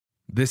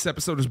This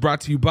episode is brought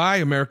to you by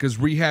Americas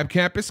Rehab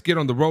Campus. Get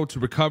on the road to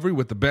recovery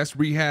with the best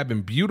rehab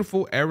in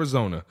beautiful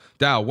Arizona.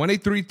 Dial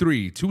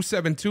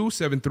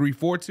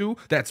 1-833-272-7342.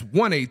 That's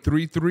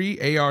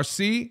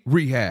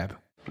 1-833-ARC-REHAB.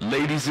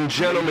 Ladies and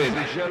gentlemen,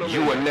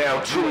 you are now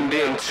tuned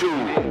in to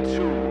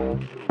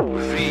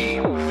the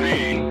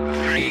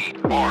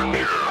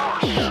ARCast.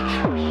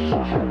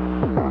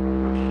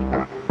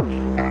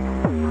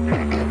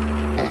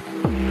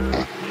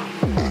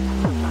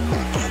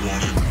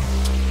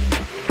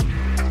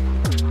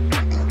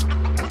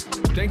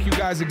 Thank you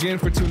guys again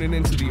for tuning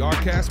in to the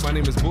ARCast. My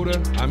name is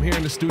Buddha. I'm here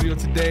in the studio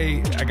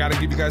today. I got to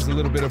give you guys a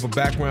little bit of a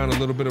background, a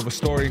little bit of a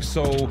story.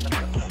 So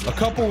a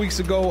couple weeks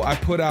ago, I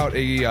put out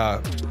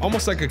a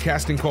almost like a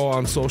casting call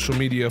on social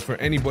media for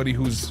anybody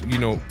who's,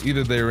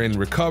 either they're in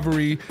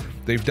recovery,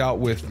 they've dealt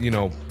with,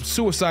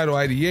 suicidal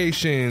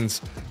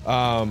ideations,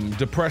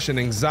 depression,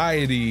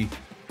 anxiety,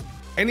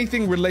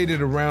 anything related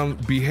around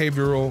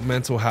behavioral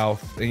mental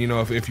health. And,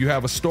 if you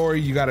have a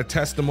story, you got a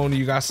testimony,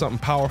 you got something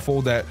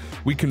powerful that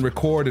we can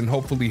record and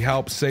hopefully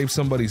help save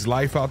somebody's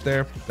life out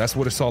there, that's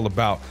what it's all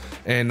about.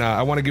 And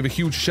I want to give a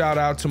huge shout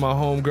out to my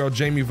homegirl,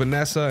 Jamie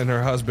Vanessa, and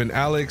her husband,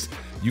 Alex.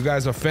 You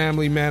guys are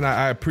family, man.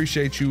 I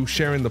appreciate you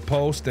sharing the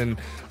post. And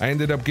I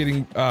ended up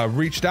getting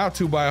reached out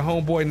to by a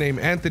homeboy named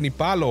Anthony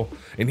Palo.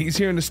 And he's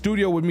here in the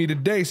studio with me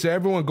today. So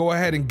everyone go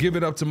ahead and give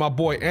it up to my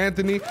boy,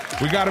 Anthony.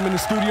 We got him in the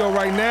studio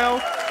right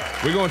now.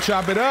 We're going to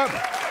chop it up.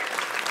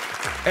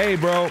 Hey,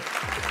 bro.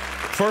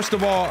 First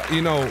of all,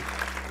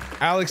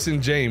 Alex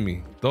and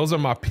Jamie, those are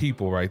my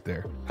people right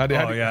there. How do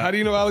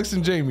you know Alex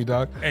and Jamie,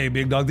 dog? Hey,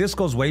 big dog, this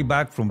goes way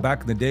back from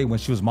back in the day when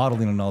she was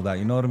modeling and all that,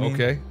 you know what I mean?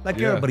 Okay.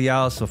 Everybody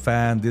else, a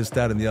fan, this,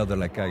 that, and the other,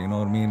 you know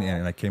what I mean?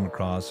 And I came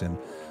across and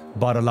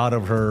bought a lot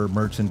of her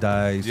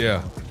merchandise.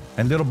 Yeah.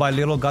 And little by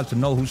little got to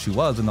know who she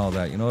was and all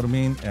that, you know what I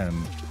mean? And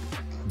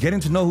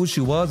getting to know who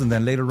she was, and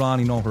then later on,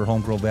 her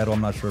homegirl Vero.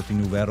 I'm not sure if you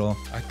knew Vero.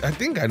 I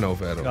think I know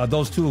Vero.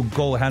 Those two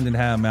go hand in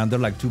hand, man. They're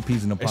like two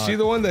peas in a pod. Is she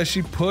the one that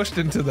she pushed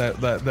into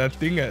that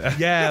thing?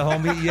 Yeah,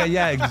 homie.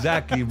 Yeah,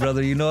 exactly,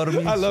 brother. You know what I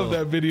mean? I love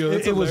that video.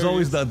 It was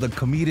always the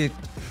comedic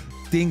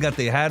thing that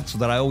they had, so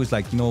that I always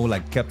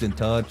kept in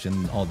touch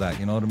and all that.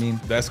 You know what I mean?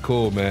 That's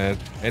cool, man.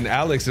 And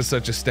Alex is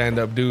such a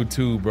stand-up dude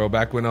too, bro.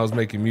 Back when I was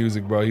making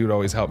music, bro, he would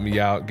always help me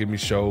out, give me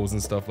shows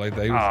and stuff like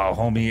that.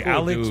 Homie, cool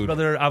Alex, dude.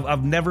 Brother,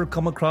 I've never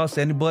come across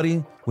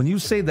anybody. When you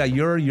say that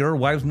you're your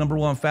wife's number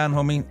one fan,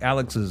 homie,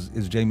 Alex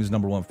is Jamie's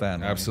number one fan.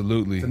 Homie.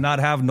 Absolutely. To not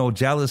have no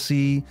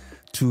jealousy,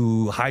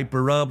 to hype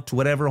her up, to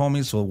whatever,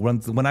 homie. So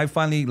when I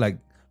finally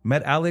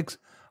met Alex,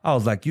 I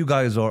was like, you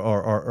guys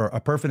are a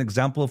perfect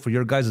example for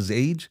your guys'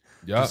 age.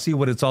 Yep. To see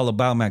what it's all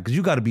about, man. Because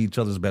you got to be each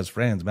other's best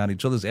friends, man.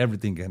 Each other's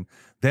everything. And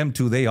them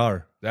two, they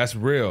are. That's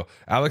real.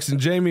 Alex and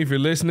Jamie, if you're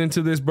listening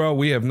to this, bro,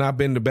 we have not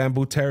been to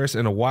Bamboo Terrace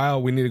in a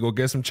while. We need to go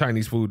get some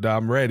Chinese food,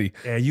 dog. I'm ready.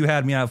 Yeah, you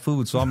had me at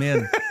food, so I'm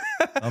in.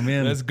 I'm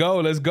in. Let's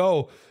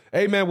go.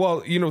 Hey, man,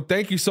 well,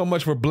 thank you so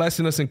much for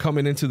blessing us and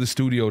coming into the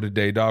studio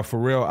today, dog. For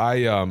real,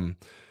 I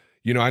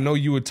know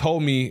you had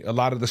told me a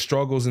lot of the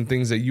struggles and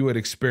things that you had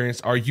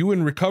experienced. Are you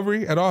in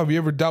recovery at all? Have you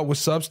ever dealt with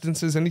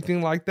substances,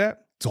 anything like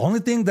that? The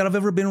only thing that I've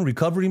ever been in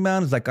recovery,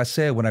 man, is like I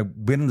said, when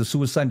I've been in the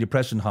suicide and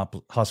depression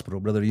hospital,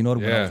 brother, when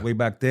I was way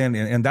back then.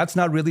 And that's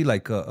not really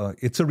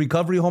it's a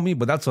recovery, homie,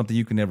 but that's something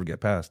you can never get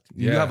past.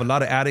 You have a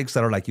lot of addicts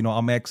that are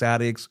I'm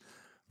ex-addicts.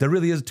 There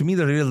really is, to me,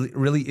 there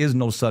really is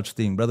no such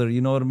thing, brother,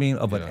 you know what I mean,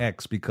 of an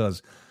ex,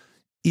 because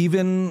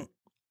even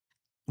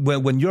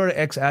when you're an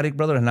ex-addict,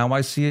 brother, and now I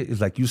see it, it's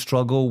like you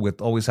struggle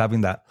with always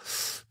having that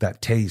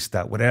taste,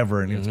 that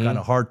whatever, and it's kind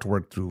of hard to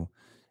work through.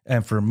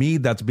 And for me,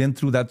 that's been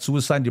through that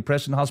suicide and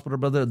depression hospital,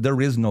 brother,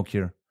 there is no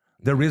cure.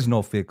 There is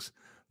no fix.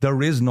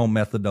 There is no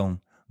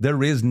methadone.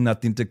 There is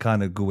nothing to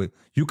kind of go with.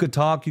 You could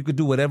talk, you could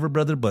do whatever,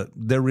 brother, but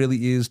there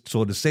really is.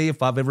 So to say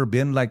if I've ever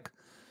been like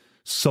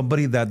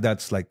somebody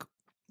that's like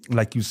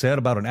you said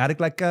about an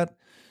addict like that,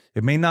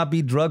 it may not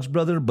be drugs,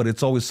 brother, but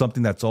it's always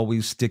something that's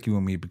always sticking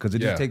with me, because it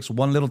just takes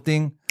one little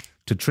thing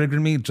to trigger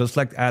me, just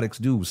like addicts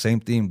do.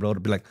 Same thing, bro, to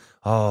be like,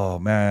 oh,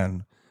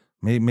 man,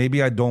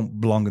 maybe I don't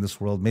belong in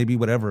this world. Maybe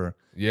whatever.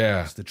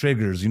 Yeah. It's the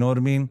triggers, you know what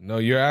I mean? No,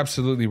 you're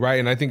absolutely right.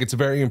 And I think it's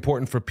very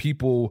important for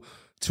people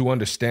to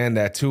understand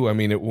that too. I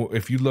mean,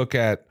 if you look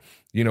at,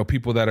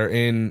 people that are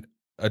in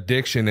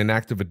addiction and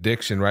active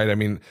addiction, right? I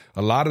mean,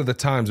 a lot of the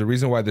times, the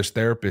reason why there's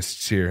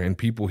therapists here and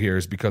people here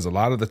is because a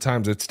lot of the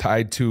times it's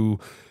tied to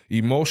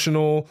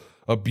emotional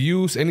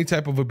abuse, any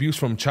type of abuse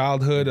from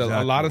childhood,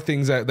 a lot of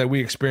things that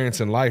we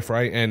experience in life,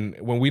 right? And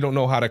when we don't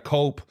know how to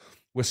cope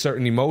with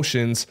certain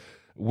emotions,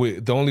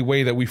 the only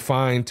way that we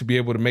find to be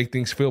able to make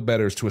things feel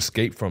better is to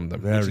escape from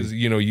them, which is,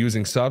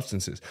 using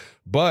substances.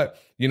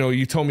 But,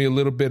 you told me a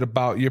little bit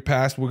about your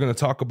past. We're going to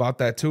talk about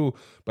that too.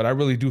 But I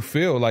really do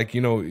feel like,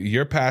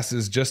 your past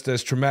is just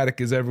as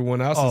traumatic as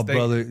everyone else's. Oh,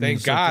 brother.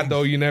 Thank God,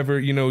 though, you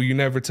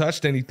never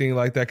touched anything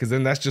like that, because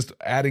then that's just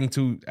adding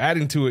to it.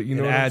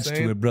 It adds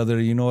to it, brother.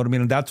 You know what I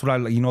mean? And that's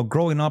what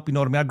growing up, you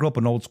know what I mean? I grew up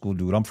an old school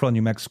dude. I'm from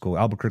New Mexico,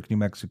 Albuquerque, New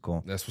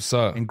Mexico. That's what's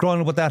up. And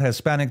growing up with that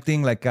Hispanic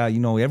thing,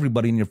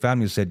 everybody in your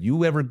family said,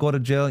 you ever go to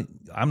jail,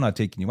 I'm not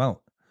taking you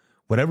out.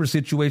 whatever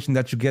situation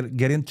that you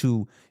get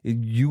into,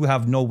 you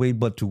have no way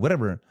but to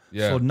whatever.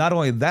 Yeah. So not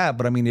only that,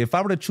 but I mean, if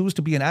I were to choose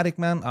to be an addict,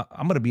 man,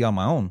 I'm going to be on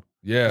my own.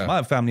 Yeah.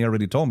 My family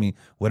already told me,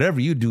 whatever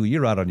you do,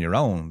 you're out on your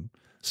own.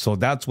 So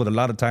that's what a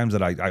lot of times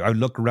that I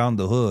look around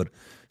the hood,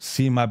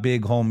 see my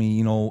big homie,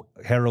 you know,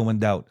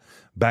 heroined out.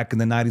 Back in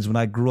the 90s when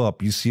I grew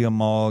up, you see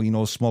them all, you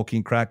know,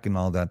 smoking crack and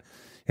all that.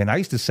 And I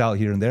used to sell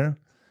here and there.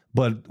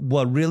 But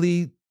what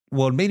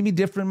made me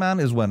different, man,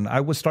 is when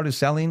I started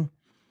selling,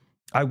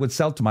 I would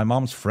sell to my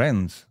mom's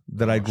friends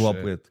that I grew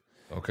up with.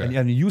 Okay.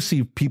 And you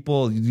see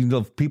people, you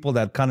know, people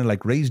that kind of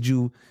like raised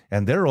you,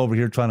 and they're over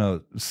here trying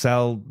to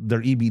sell their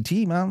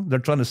EBT, man. They're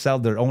trying to sell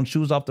their own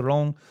shoes off their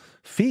own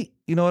feet.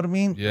 You know what I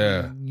mean?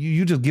 Yeah.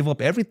 You just give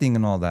up everything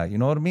and all that. You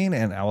know what I mean?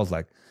 And I was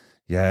like,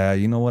 yeah,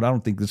 you know what? I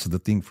don't think this is the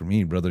thing for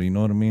me, brother. You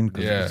know what I mean?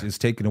 Because it's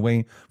taken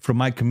away from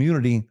my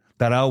community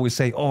that I always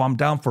say, oh, I'm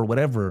down for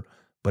whatever.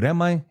 But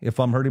am I? If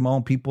I'm hurting my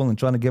own people and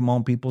trying to get my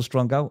own people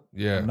strung out?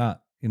 Yeah. I'm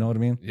not. You know what I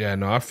mean? Yeah,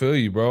 no, I feel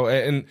you, bro.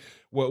 And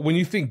when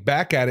you think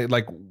back at it,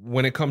 like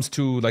when it comes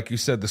to, like you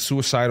said, the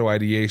suicidal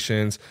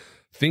ideations,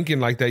 thinking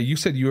like that, you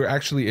said you were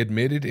actually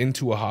admitted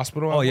into a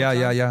hospital? Oh,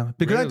 yeah.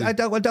 Because Really? I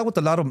dealt with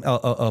a lot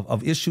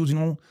of issues, you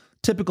know,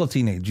 typical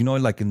teenage, you know,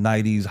 like in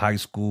 90s, high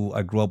school.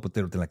 I grew up with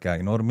everything like that.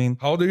 You know what I mean?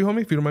 How old are you,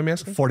 homie, if you don't mind me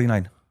asking?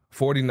 49.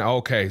 49.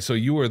 Okay, so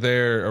you were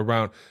there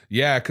around,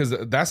 because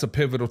that's a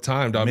pivotal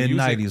time, dog.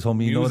 Mid-90s,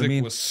 homie, you know what I mean?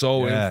 Music was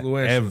so influential,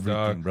 everything,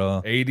 dog.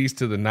 bro. 80s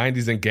to the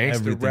 90s and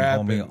gangster Everything, rap.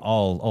 homie,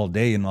 all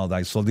day and all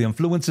that. So the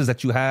influences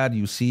that you had,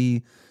 you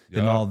see,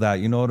 and all that,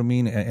 you know what I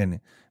mean?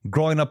 And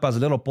growing up as a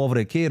little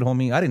pobre kid,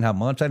 homie, I didn't have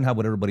much. I didn't have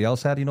what everybody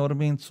else had, you know what I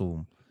mean?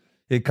 So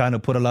it kind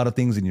of put a lot of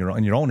things in your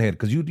own head.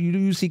 Because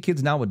you see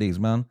kids nowadays,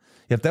 man.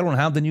 If they don't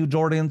have the new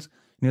Jordans,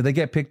 you know, they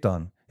get picked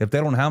on. If they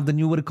don't have the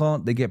new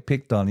they get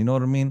picked on. You know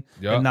what I mean?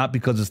 Yeah. And not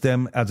because it's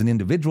them as an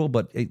individual,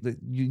 but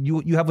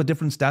you have a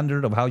different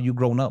standard of how you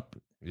grown up.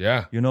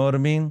 Yeah. You know what I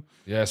mean?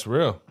 Yeah, it's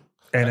real.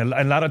 And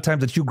a lot of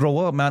times that you grow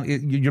up, man,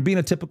 you're being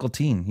a typical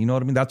teen. You know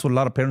what I mean? That's what a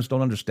lot of parents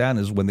don't understand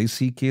is when they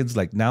see kids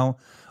like now,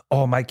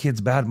 oh, my kid's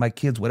bad, my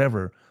kid's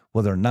whatever.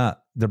 Well, they're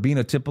not. They're being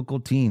a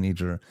typical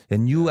teenager.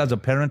 And you as a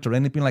parent or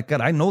anything like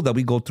that, I know that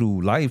we go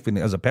through life and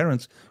as a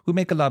parents, we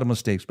make a lot of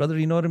mistakes, brother.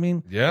 You know what I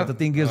mean? Yeah. But the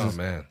thing is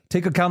man.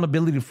 Take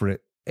accountability for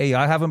it. Hey,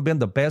 I haven't been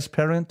the best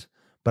parent,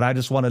 but I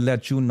just want to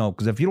let you know.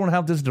 Because if you don't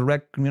have this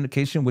direct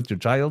communication with your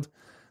child,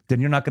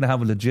 then you're not going to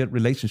have a legit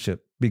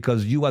relationship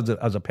because you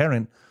as a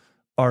parent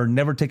are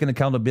never taking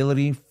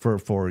accountability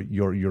for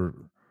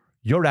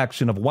your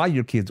action of why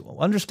your kids.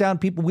 Understand,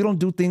 people, we don't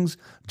do things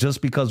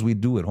just because we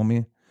do it,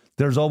 homie.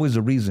 There's always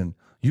a reason.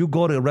 You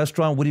go to a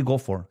restaurant, what do you go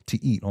for?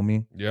 To eat,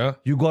 homie. Yeah.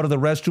 You go to the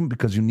restroom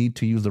because you need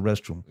to use the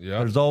restroom. Yeah.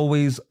 There's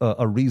always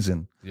a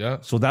reason. Yeah.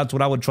 So that's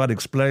what I would try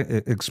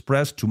to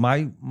express to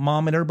my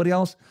mom and everybody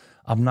else.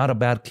 I'm not a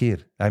bad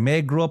kid. I may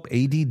have grew up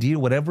ADD or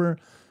whatever,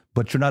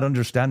 but you're not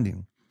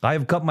understanding. I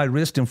have cut my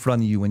wrist in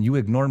front of you and you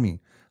ignore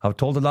me. I've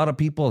told a lot of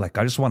people, like,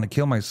 I just want to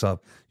kill myself.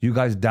 You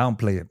guys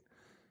downplay it.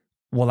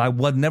 Well, I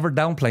was never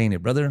downplaying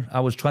it, brother.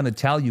 I was trying to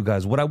tell you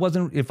guys what I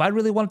wasn't. If I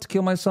really wanted to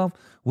kill myself,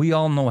 we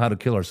all know how to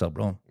kill ourselves,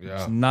 bro.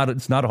 Yeah.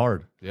 It's not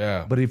hard.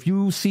 Yeah. But if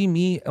you see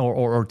me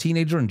or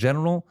teenager in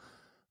general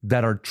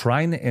that are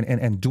trying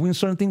and doing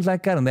certain things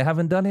like that and they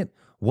haven't done it,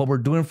 what we're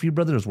doing for you,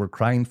 brother, is we're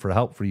crying for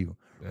help for you.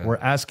 Yeah. We're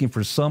asking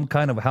for some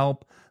kind of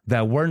help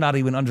that we're not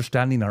even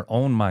understanding our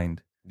own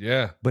mind.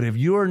 Yeah. But if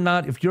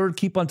you're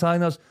keep on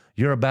telling us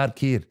you're a bad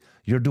kid,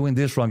 you're doing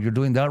this wrong, you're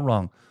doing that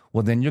wrong,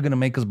 well, then you're going to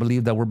make us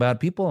believe that we're bad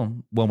people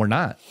when we're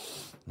not.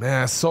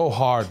 Man, it's so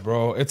hard,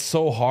 bro. It's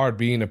so hard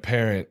being a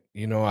parent.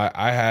 You know,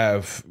 I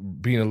have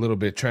been a little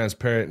bit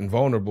transparent and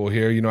vulnerable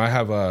here. You know, I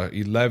have a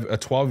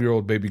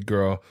 12-year-old baby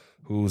girl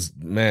who's,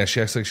 man, she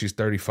acts like she's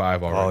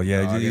 35 already. Oh,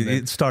 yeah.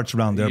 It starts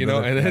around there, you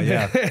know, brother. and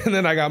then, and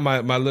then I got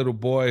my little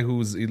boy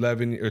who's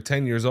 11 or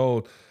 10 years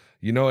old,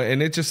 you know,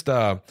 and it just,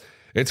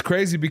 it's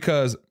crazy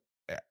because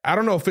I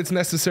don't know if it's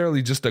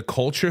necessarily just a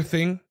culture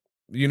thing,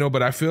 you know,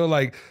 but I feel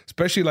like,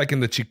 especially like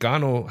in the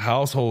Chicano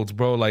households,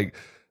 bro, like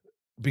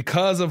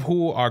because of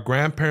who our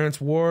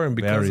grandparents were and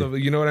because of,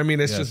 you know what I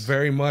mean? It's just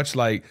very much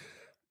like,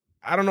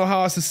 I don't know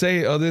how else to say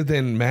it other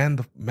than man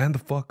the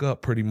fuck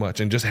up pretty much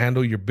and just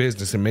handle your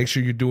business and make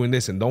sure you're doing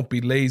this and don't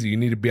be lazy. You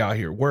need to be out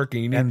here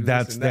working. You need and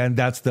that's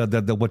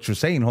the what you're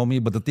saying,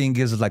 homie. But the thing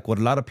is like what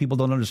a lot of people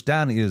don't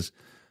understand is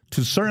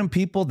to certain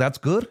people, that's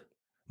good.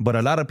 But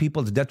a lot of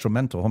people, it's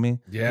detrimental, homie.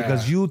 Yeah.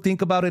 Because you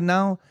think about it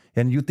now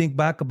and you think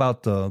back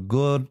about the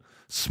good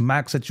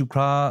smacks that you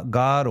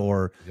got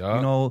or, you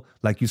know,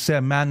 like you said,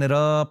 man it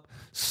up,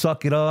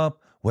 suck it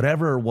up,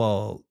 whatever.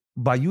 Well,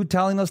 by you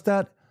telling us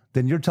that,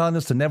 then you're telling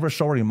us to never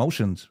show our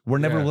emotions. We're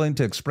never willing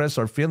to express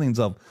our feelings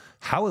of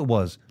how it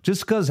was.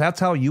 Just because that's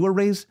how you were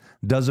raised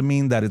doesn't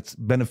mean that it's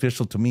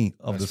beneficial to me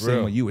of that's the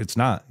same way you. It's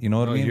not. You know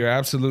what I mean? You're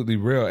absolutely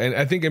real. And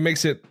I think it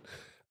makes it,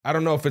 I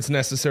don't know if it's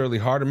necessarily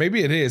harder.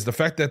 Maybe it is. The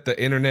fact that the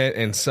internet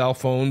and cell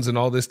phones and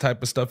all this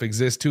type of stuff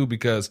exists too,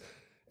 because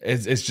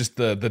it's just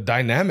the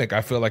dynamic,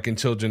 I feel like, in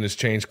children has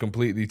changed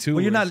completely too.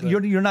 Well,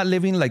 you're not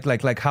living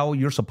like how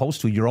you're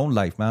supposed to, your own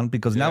life, man.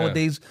 Because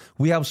nowadays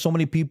we have so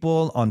many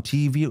people on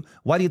TV.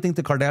 Why do you think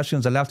the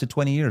Kardashians have lasted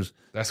 20 years?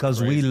 That's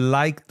because we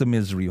like the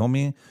misery,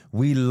 homie.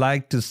 We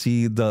like to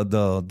see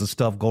the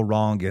stuff go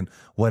wrong and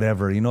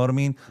whatever. You know what I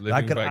mean?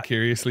 Living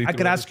vicariously. I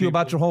could ask you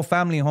about your whole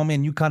family, homie,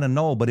 and you kind of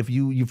know. But if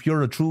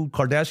you're a true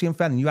Kardashian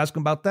fan and you ask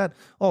them about that,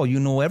 oh, you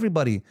know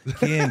everybody,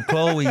 Kim,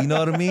 Chloe. You know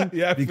what I mean?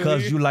 Yeah,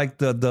 because you like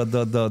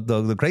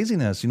the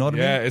craziness. You know what I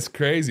mean? Yeah, it's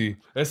crazy.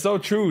 It's so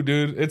true,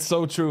 dude. It's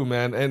so true,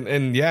 man.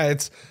 And yeah,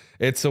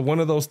 it's one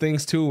of those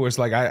things too where it's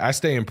like I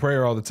stay in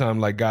prayer all the time.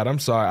 Like, God, I'm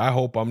sorry. I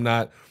hope I'm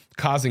not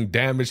causing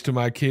damage to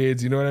my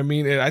kids. You know what I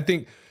mean? And I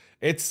think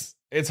it's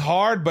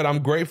hard, but I'm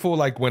grateful,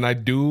 like, when I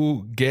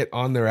do get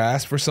on their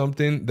ass for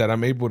something, that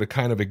I'm able to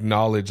kind of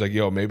acknowledge, like,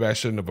 yo, maybe I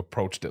shouldn't have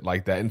approached it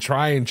like that and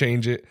try and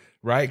change it,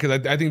 right?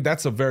 Because I think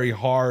that's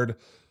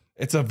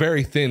it's a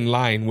very thin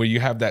line where you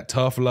have that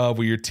tough love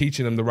where you're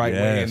teaching them the right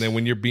way, and then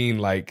when you're being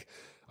like,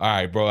 all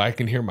right, bro, I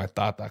can hear my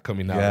thought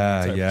coming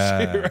out of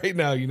shit right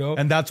now, you know?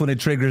 And that's when it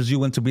triggers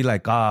you into be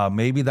like,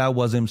 maybe that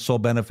wasn't so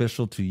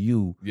beneficial to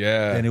you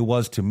than it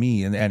was to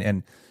me.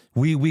 And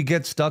we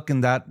get stuck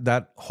in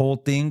that whole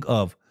thing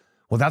of,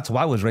 well, that's how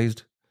I was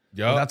raised.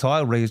 Yeah. Well, that's how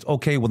I was raised.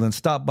 Okay, well then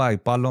stop by,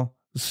 Palo.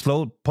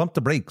 Pump the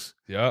brakes.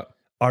 Yeah.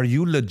 Are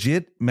you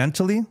legit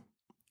mentally,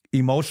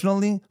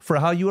 emotionally for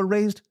how you were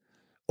raised?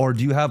 Or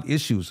do you have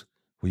issues?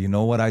 Well, you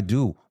know what I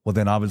do. Well,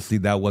 then obviously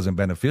that wasn't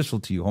beneficial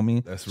to you,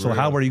 homie. That's so real.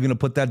 How are you going to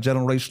put that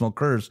generational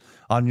curse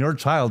on your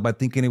child by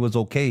thinking it was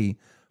okay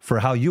for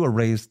how you were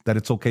raised, that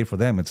it's okay for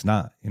them? It's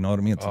not. You know what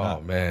I mean? It's not.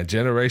 Oh, man.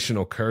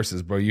 Generational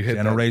curses, bro. You hit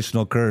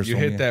generational curse. You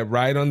hit that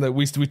right on the...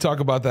 We talk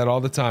about that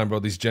all the time, bro.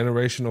 These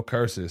generational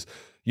curses.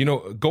 You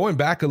know, going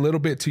back a little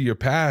bit to your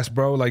past,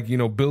 bro, like, you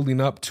know, building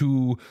up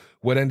to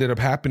what ended up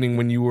happening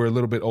when you were a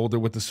little bit older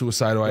with the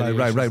suicidal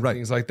ideation, right.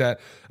 things like that.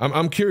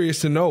 I'm curious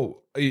to know,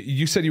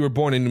 you said you were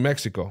born in New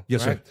Mexico.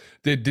 Yes, right?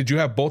 sir. Did you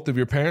have both of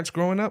your parents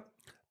growing up?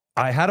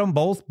 I had them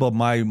both, but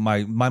my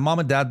mom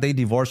and dad, they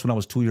divorced when I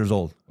was 2 years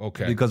old.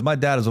 Okay. Because my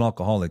dad is an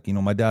alcoholic. You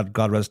know, my dad,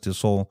 God rest his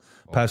soul,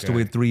 passed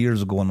away 3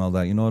 years ago and all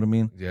that. You know what I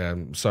mean? Yeah,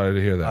 I'm sorry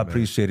to hear that, I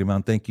appreciate it,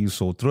 man. Thank you.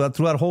 So through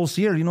that whole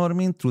year, you know what I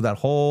mean? Through that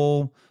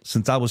whole,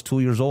 since I was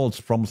 2 years old,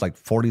 for almost like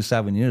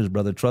 47 years,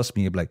 brother, trust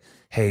me. You'd be like,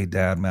 hey,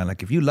 dad, man,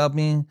 like, if you love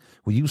me,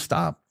 will you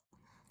stop?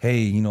 Hey,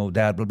 you know,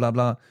 dad, blah, blah,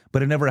 blah.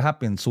 But it never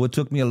happened. So it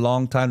took me a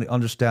long time to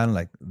understand,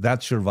 like,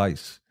 that's your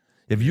vice.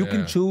 If you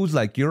can choose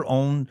like your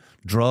own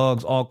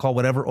drugs, alcohol,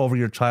 whatever over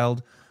your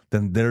child,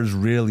 then there's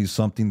really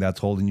something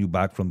that's holding you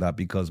back from that.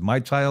 Because my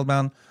child,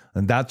 man,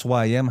 and that's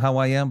why I am how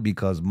I am,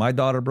 because my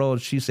daughter, bro,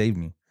 she saved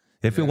me.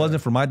 If it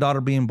wasn't for my daughter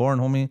being born,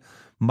 homie,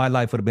 my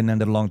life would have been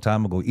ended a long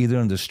time ago, either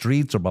in the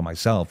streets or by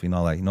myself. You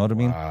know, like, you know what I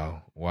mean?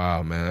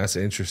 Wow, man, that's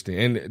interesting.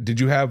 And did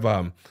you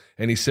have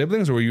any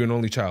siblings, or were you an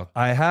only child?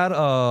 I had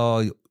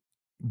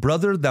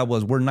brother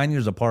we're 9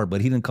 years apart, but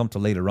he didn't come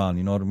till later on.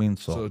 You know what I mean?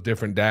 So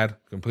different dad,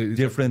 completely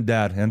different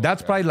dad. And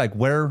that's probably like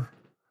where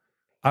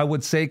I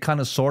would say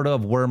kind of sort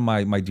of where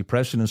my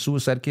depression and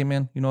suicide came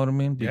in. You know what I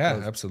mean?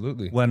 Because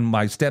absolutely. When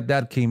my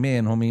stepdad came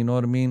in, homie, you know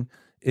what I mean?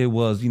 It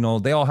was, you know,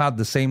 they all had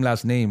the same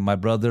last name. My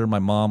brother, my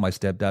mom, my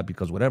stepdad,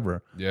 because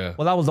whatever. Yeah.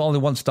 Well, that was the only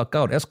one stuck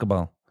out,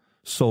 Esquibel.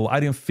 So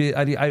I didn't fit.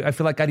 I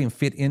feel like I didn't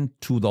fit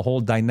into the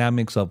whole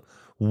dynamics of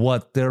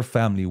what their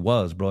family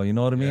was, bro. You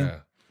know what I mean?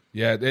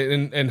 Yeah.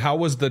 And how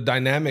was the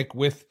dynamic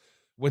with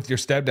your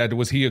stepdad?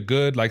 Was he a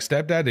good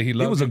stepdad? Did he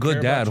love you? He was a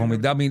good dad,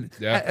 homie. I mean,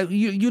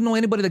 you know,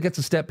 anybody that gets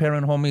a step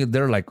parent, homie,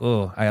 they're like,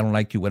 oh, I don't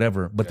like you,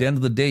 whatever. But at the end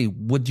of the day,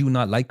 what do you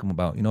not like them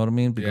about? You know what I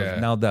mean? Because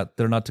now that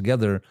they're not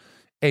together,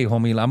 hey,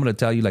 homie, I'm going to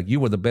tell you, like, you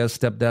were the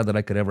best stepdad that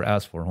I could ever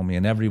ask for, homie,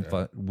 in every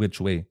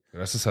which way.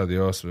 Gracias a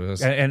Dios.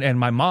 And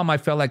my mom, I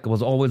felt like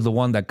was always the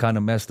one that kind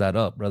of messed that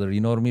up, brother.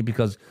 You know what I mean?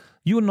 Because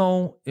you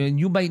know, and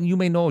you may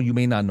know, you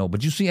may not know,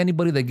 but you see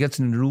anybody that gets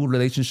in a new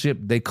relationship,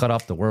 they cut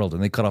off the world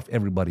and they cut off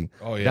everybody.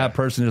 Oh, yeah. That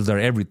person is their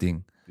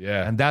everything.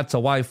 Yeah. And that's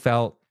how I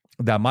felt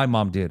that my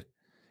mom did.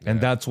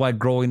 And that's why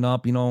growing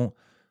up, you know,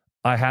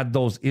 I had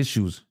those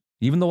issues.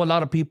 Even though a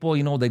lot of people,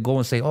 you know, they go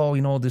and say, oh,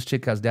 you know, this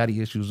chick has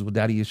daddy issues with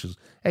daddy issues.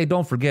 Hey,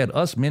 don't forget,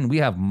 us men, we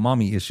have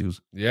mommy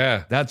issues.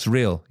 Yeah. That's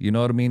real. You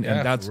know what I mean? Yeah,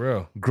 and that's for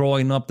real.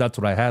 Growing up, that's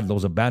what I had,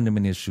 those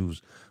abandonment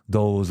issues,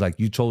 those like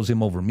you chose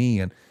him over me.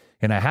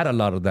 And I had a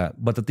lot of that.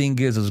 But the thing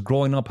is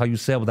growing up, how you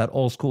said with that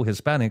old school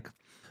Hispanic,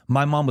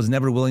 my mom was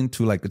never willing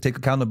to like to take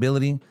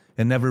accountability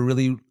and never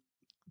really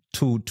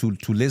to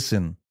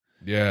listen.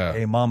 Yeah.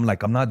 Hey, mom,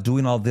 like, I'm not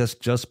doing all this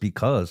just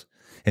because.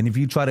 And if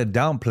you try to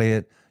downplay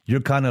it, you're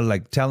kind of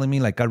like telling me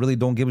like I really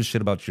don't give a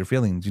shit about your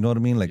feelings. You know what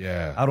I mean? Like,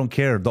 I don't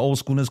care. The old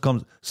schoolness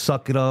comes,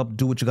 suck it up,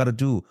 do what you got to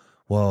do.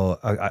 Well,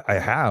 I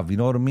have, you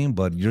know what I mean?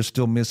 But you're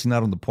still missing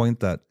out on the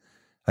point that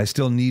I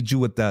still need you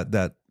with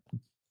that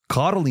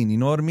coddling, you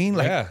know what I mean?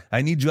 Like,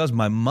 I need you as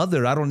my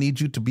mother. I don't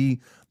need you to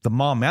be the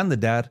mom and the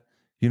dad.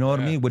 You know what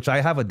I mean? Which I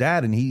have a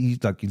dad, and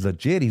he's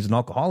legit. He's an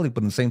alcoholic,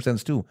 but in the same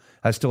sense too,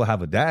 I still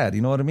have a dad.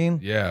 You know what I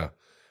mean? Yeah.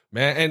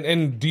 Man,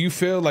 and do you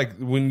feel like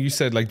when you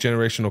said like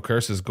generational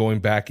curses, going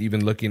back,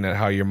 even looking at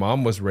how your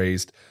mom was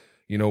raised,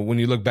 you know, when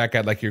you look back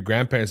at like your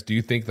grandparents, do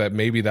you think that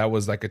maybe that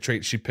was like a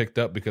trait she picked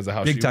up because of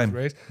how she was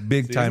raised?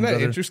 Big time, isn't that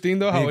brother. interesting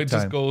though? How Big it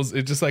just time. goes,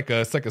 it's just like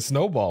it's like a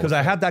snowball. Because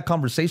I had that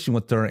conversation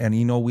with her, and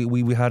you know,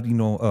 we had, you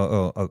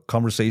know,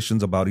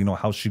 conversations about, you know,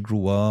 how she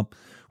grew up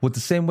with the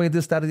same way,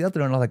 this, that, or the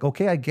other, and I'm like,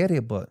 okay, I get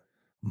it, but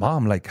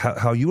mom, like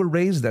how you were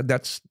raised,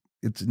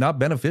 it's not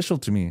beneficial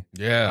to me.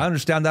 Yeah. I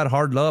understand that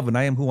hard love, and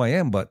I am who I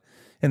am, but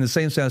in the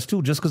same sense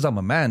too, just because I'm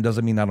a man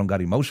doesn't mean I don't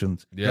got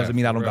emotions. Yeah, doesn't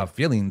mean I don't got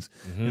feelings.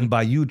 And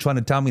by you trying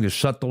to tell me to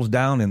shut those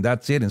down and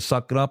that's it and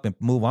suck it up and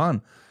move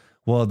on,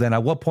 well, then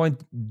at what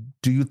point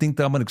do you think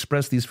that I'm going to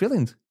express these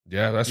feelings?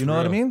 Yeah, that's You know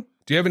what I mean?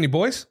 Do you have any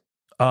boys?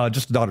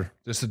 Just a daughter.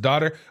 Just a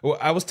daughter? Well,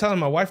 I was telling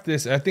my wife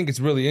this. I think it's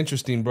really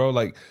interesting, bro.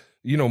 Like,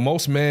 you know,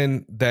 most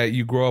men that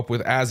you grow up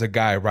with as a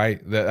guy,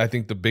 right? That I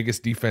think the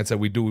biggest defense that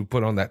we do, we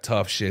put on that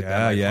tough shit.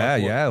 Yeah,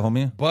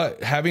 homie.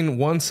 But having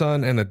one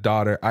son and a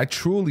daughter, I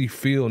truly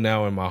feel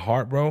now in my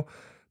heart, bro,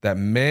 that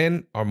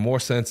men are more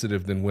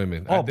sensitive than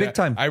women. Oh, big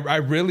time. I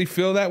really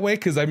feel that way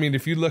because, I mean,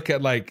 if you look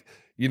at like,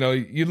 you know,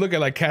 you look at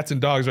like cats and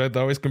dogs, right?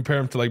 They always compare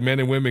them to like men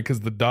and women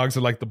because the dogs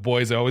are like the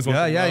boys. They always want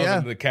to love,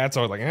 and the cats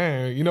are like,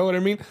 you know what I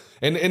mean?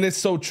 And it's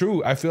so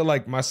true. I feel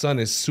like my son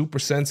is super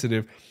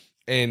sensitive,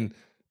 and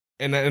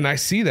I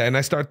see that, and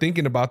I start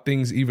thinking about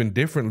things even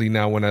differently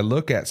now when I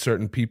look at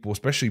certain people,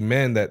 especially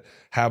men that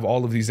have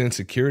all of these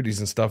insecurities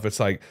and stuff.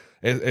 It's like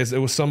it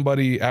was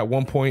somebody at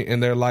one point in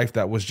their life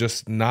that was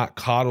just not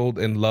coddled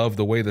and loved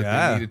the way that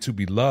they needed to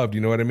be loved.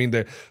 You know what I mean?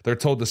 They're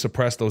told to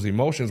suppress those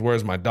emotions,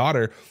 whereas my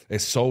daughter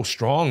is so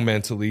strong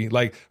mentally.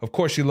 Like, of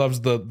course, she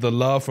loves the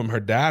love from her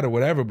dad or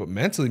whatever, but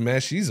mentally, man,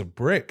 she's a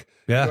brick.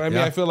 Yeah, you know what I mean?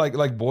 I feel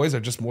like boys are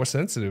just more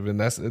sensitive, and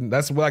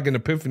that's like an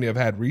epiphany I've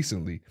had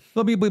recently.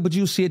 But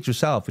you see it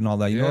yourself and all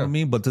that, you know what I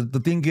mean? But the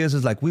thing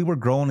is like we were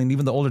grown, and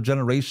even the older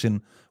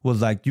generation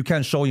was like, you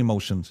can't show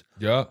emotions.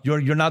 Yeah.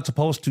 You're not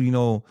supposed to, you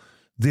know,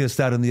 this,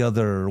 that, and the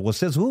other. What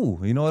says who?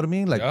 You know what I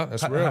mean? Like, yeah,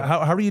 that's real. How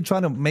are you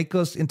trying to make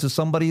us into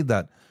somebody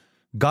that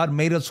God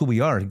made us who we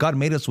are? God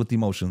made us with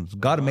emotions.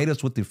 God made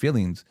us with the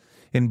feelings.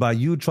 And by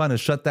you trying to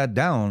shut that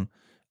down,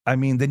 I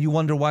mean, then you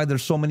wonder why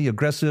there's so many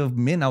aggressive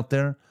men out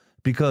there,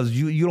 because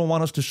you don't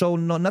want us to show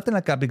nothing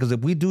like that. Because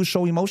if we do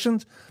show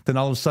emotions, then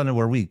all of a sudden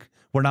we're weak.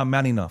 We're not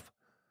man enough.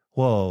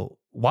 Well,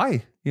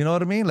 why? You know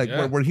what I mean? Like,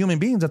 we're human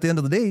beings at the end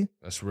of the day.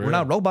 That's real. We're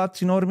not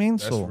robots. You know what I mean?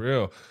 That's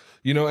real.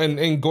 You know,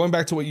 and going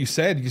back to what you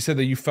said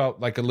that you felt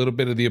like a little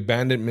bit of the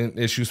abandonment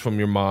issues from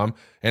your mom,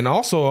 and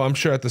also I'm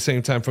sure at the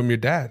same time from your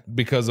dad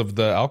because of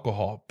the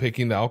alcohol,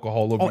 picking the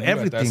alcohol over you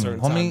everything, at that certain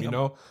homie. time, you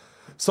know?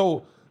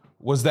 So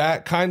was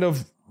that kind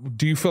of,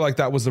 do you feel like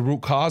that was the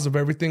root cause of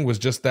everything? Was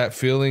just that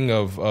feeling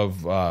of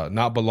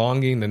not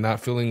belonging and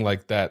not feeling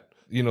like that,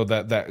 you know,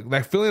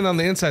 that feeling on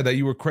the inside that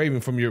you were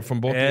craving from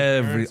both your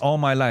parents? All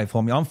my life,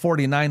 homie. I'm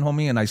 49,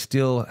 homie, and I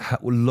still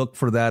look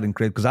for that and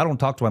crave, because I don't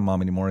talk to my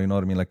mom anymore. You know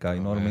what I mean? Like, you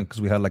know what I mean? Because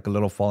we had like a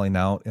little falling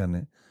out,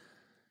 and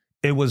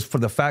it was for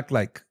the fact,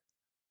 like,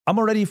 I'm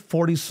already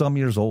 40 some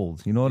years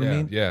old. You know what I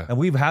mean? Yeah. And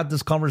we've had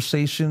this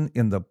conversation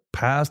in the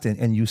past,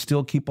 and you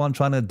still keep on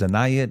trying to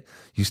deny it.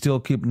 You still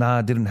keep,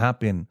 it didn't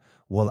happen.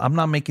 Well, I'm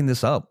not making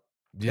this up.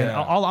 Yeah. And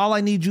all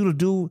I need you to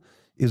do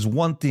is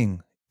one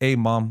thing. Hey,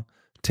 mom,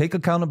 take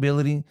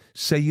accountability.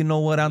 Say, you know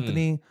what,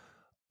 Anthony?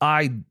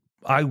 I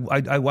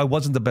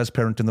wasn't the best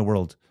parent in the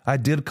world. I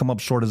did come up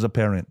short as a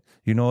parent.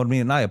 You know what I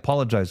mean? And I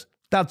apologize.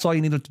 That's all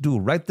you needed to do.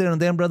 Right there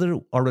and then, brother,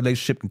 our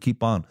relationship can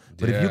keep on.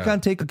 But if you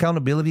can't take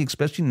accountability,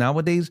 especially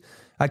nowadays,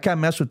 I can't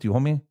mess with you,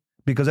 homie.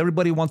 Because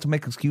everybody wants to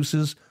make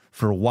excuses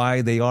for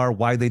why they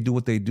do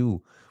what they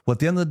do. Well, at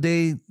the end of the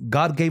day,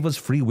 God gave us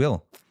free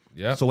will.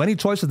 Yeah. So any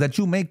choices that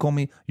you make,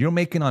 homie, you're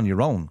making on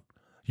your own.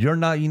 You're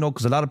not, you know,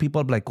 because a lot of people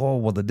are like, oh,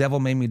 well, the devil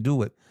made me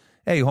do it.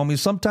 Hey, homie,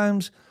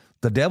 sometimes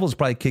the devil's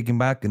probably kicking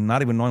back and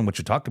not even knowing what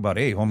you're talking about.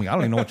 Hey, homie, I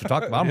don't even know what you're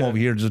talking about. I'm over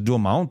here just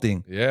doing my own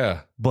thing.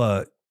 Yeah.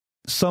 But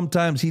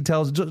sometimes he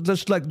tells,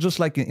 just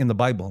like in the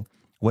Bible,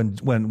 when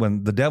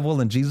the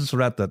devil and Jesus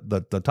are at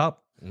the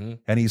top,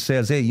 and he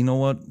says, hey, you know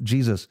what,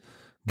 Jesus,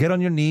 get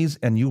on your knees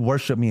and you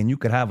worship me and you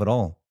could have it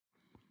all.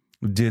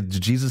 Did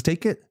Jesus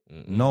take it?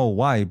 No.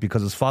 Why?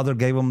 Because his father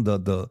gave him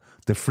the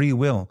free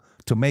will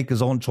to make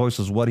his own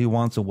choices, what he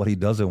wants and what he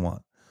doesn't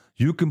want.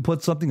 You can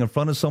put something in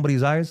front of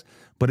somebody's eyes,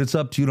 but it's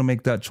up to you to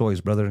make that choice,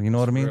 brother. You know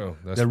what I mean?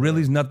 There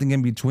really is nothing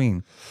in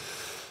between.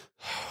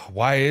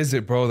 Why is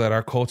it, bro, that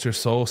our culture's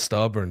so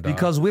stubborn, dog?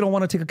 Because we don't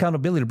want to take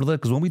accountability, brother.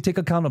 Because when we take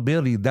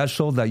accountability, that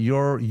shows that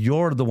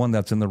you're the one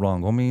that's in the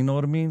wrong, homie. You know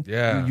what I mean?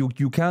 Yeah.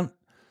 You can't.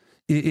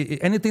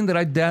 Anything that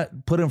I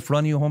put in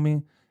front of you,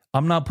 homie,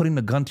 I'm not putting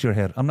a gun to your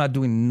head. I'm not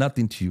doing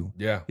nothing to you.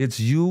 Yeah. It's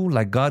you,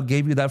 like God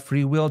gave you that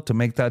free will to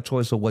make that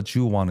choice of what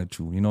you wanted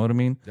to. You know what I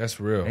mean? That's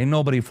real. Ain't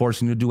nobody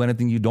forcing you to do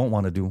anything you don't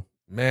want to do.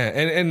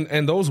 Man,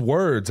 and those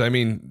words, I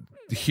mean,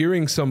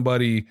 hearing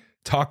somebody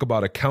talk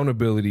about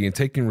accountability and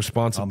taking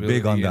responsibility.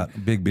 I'm big on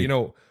that. Big. You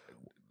know,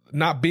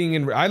 not being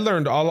in, I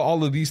learned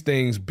all of these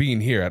things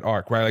being here at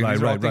ARC, right? Like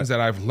these are all things that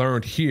I've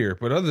learned here.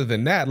 But other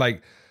than that,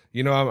 like,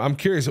 You know, I'm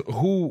curious,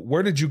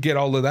 where did you get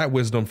all of that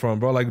wisdom from,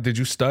 bro? Like, did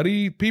you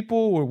study people,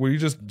 or were you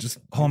just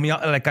homie?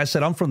 Like I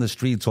said, I'm from the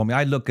streets, homie.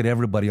 I look at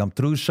everybody. I'm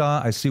through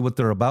shot. I see what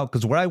they're about.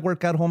 Because where I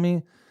work at,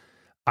 homie,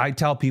 I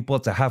tell people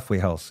it's a halfway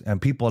house,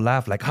 and people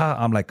laugh like, "Ha!"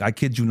 I'm like, I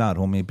kid you not,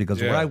 homie.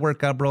 Because where I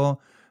work at, bro,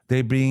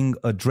 they bring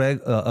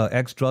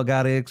ex-drug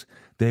addicts.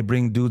 They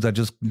bring dudes that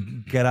just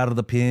get out of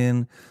the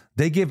pen.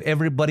 They give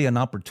everybody an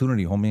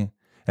opportunity, homie.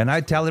 And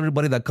I tell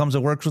everybody that comes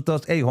and works with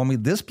us, hey,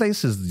 homie, this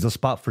place is the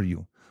spot for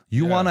you.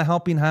 You want a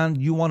helping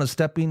hand, you want a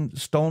stepping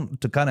stone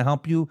to kind of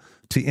help you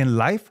in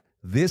life,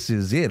 this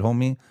is it,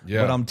 homie.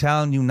 Yeah. But I'm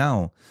telling you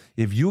now,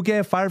 if you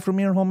get fired from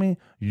here, homie,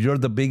 you're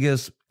the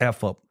biggest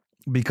F up.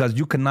 Because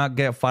you cannot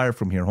get fired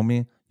from here,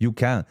 homie. You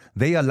can't.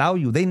 They allow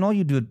you. They know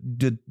you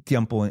did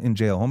tiempo in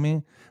jail,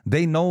 homie.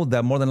 They know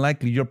that more than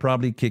likely you're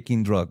probably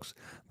kicking drugs.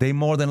 They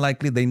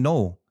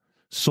know.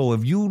 So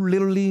if you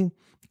literally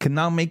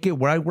cannot make it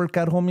where I work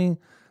at, homie,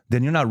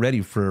 then you're not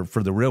ready for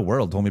the real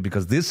world, homie,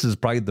 because this is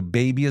probably the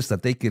babiest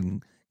that they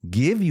can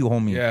give you,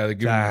 homie,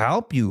 to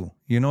help you.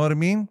 You know what I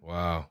mean?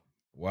 Wow.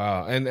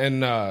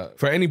 And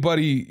for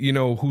anybody, you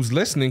know, who's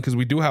listening, because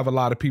we do have a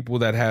lot of people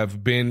that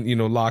have been, you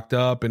know, locked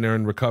up and they're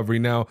in recovery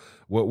now.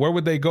 Where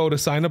would they go to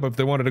sign up if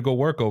they wanted to go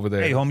work over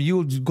there? Hey, homie,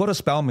 you go to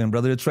Spellman,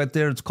 brother. It's right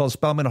there. It's called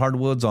Spellman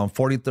Hardwoods on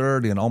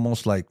 43rd and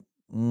almost like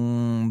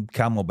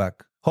Camelback.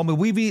 Homie,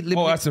 we be...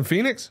 that's in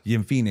Phoenix? Yeah,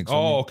 in Phoenix. Oh,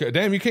 homie. Okay.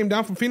 Damn, you came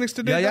down from Phoenix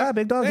today? Yeah,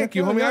 big dog. Thank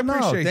you, homie. I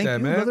appreciate that,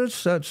 man. Brother.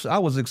 I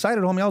was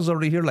excited, homie. I was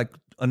already here like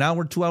an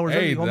hour, 2 hours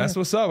early, homie. That's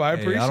what's up. I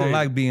appreciate it. I don't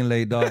like being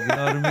late, dog. You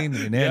know what I mean?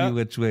 In any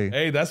which way.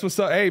 Hey, that's what's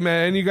up. Hey,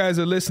 man, any of you guys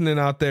are listening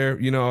out there,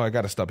 you know, I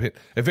got to stop hit.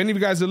 If any of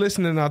you guys are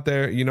listening out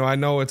there, you know, I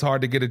know it's hard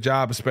to get a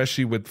job,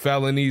 especially with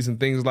felonies and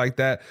things like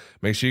that.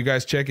 Make sure you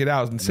guys check it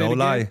out. And say no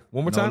lie.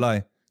 One more time. No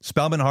lie.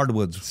 Spellman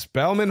Hardwoods.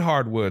 Spellman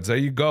Hardwoods. There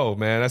you go,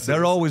 man.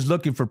 They're always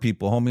looking for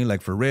people, homie,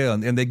 like for real.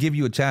 And they give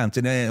you a chance.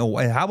 And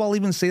how I'll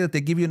even say that they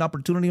give you an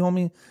opportunity,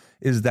 homie,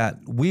 is that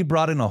we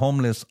brought in a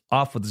homeless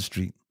off of the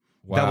street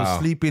that was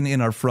sleeping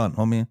in our front,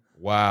 homie.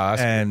 Wow.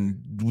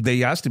 And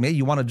they asked him, hey,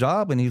 you want a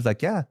job? And he's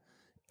like, yeah.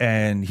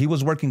 And he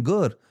was working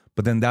good.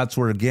 But then that's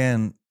where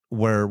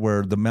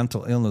the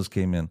mental illness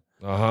came in.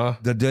 Uh-huh.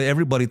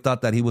 Everybody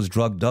thought that he was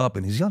drugged up.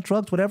 And he's on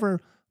drugs,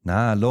 whatever.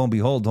 Nah, lo and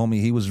behold,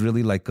 homie, he was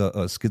really like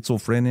a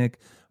schizophrenic,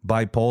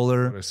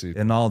 bipolar,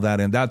 and all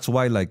that. And that's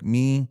why, like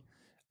me,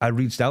 I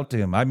reached out to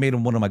him. I made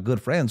him one of my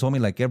good friends, homie.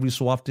 Like every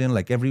so often,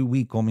 like every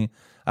week, homie,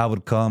 I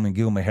would come and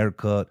give him a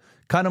haircut,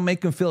 kind of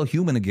make him feel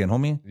human again,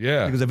 homie.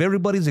 Yeah. Because if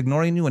everybody's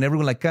ignoring you and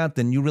everyone like that,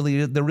 then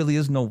there really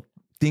is no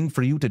thing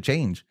for you to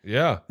change.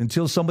 Yeah.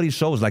 Until somebody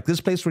shows. Like this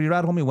place where you're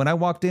at, homie, when I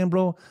walked in,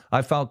 bro,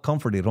 I felt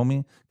comforted,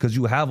 homie, because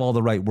you have all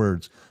the right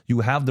words.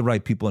 You have the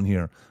right people in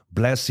here.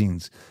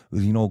 Blessings,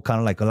 you know, kind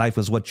of like a life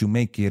is what you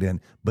make it,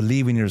 and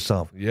believe in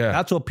yourself. Yeah.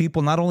 That's what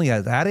people, not only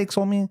as addicts,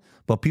 homie,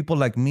 but people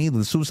like me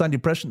with suicide,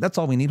 depression, that's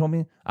all we need,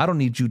 homie. I don't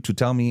need you to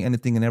tell me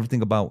anything and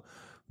everything about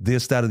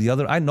this, that, or the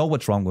other. I know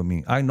what's wrong with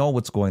me. I know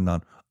what's going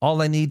on.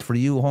 All I need for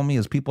you, homie,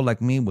 is people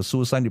like me with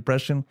suicide,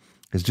 depression,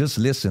 is just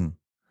listen.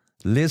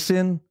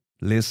 Listen,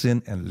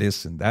 and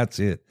listen. That's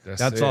it.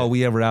 That's all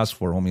we ever ask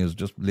for, homie, is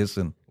just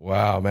listen.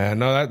 Wow, man.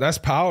 No, that's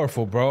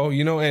powerful, bro.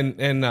 You know,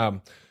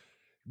 and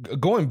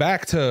going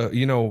back to,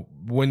 you know,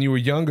 when you were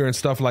younger and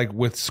stuff, like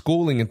with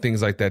schooling and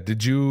things like that,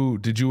 did you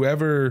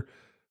ever,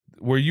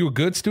 were you a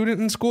good student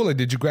in school? Like,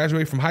 did you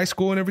graduate from high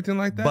school and everything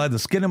like that? By the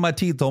skin of my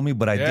teeth, homie,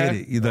 but I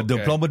did it. The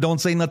diploma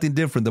don't say nothing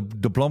different. The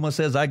diploma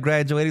says I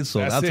graduated, so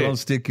that's what I'm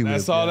sticking with.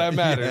 That's all that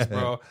matters,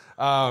 bro.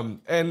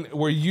 And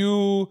were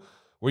you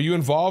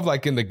involved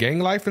like in the gang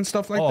life and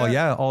stuff like that? Oh,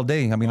 yeah, all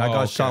day. I mean, I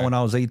got shot when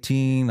I was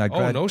 18.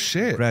 No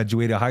shit.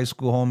 Graduated high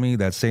school, homie.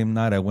 That same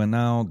night I went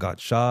out, got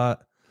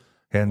shot.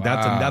 And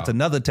that's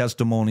another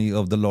testimony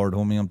of the Lord,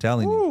 homie. I'm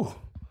telling you.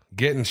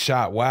 Getting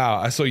shot.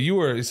 Wow. You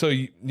were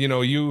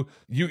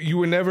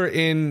never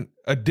in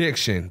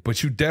addiction,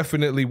 but you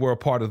definitely were a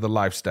part of the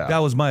lifestyle. That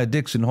was my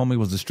addiction, homie,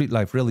 was the street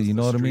life, really. You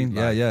know what I mean?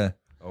 Life. Yeah.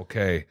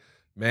 Okay.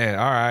 Man,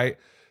 all right.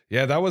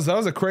 Yeah, that was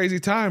a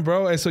crazy time,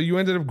 bro. And so you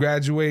ended up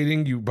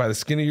graduating by the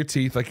skin of your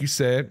teeth, like you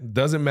said.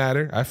 Doesn't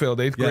matter. I failed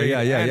 8th grade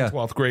and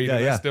 12th grade,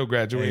 and I still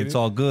graduated. Hey, it's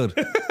all good.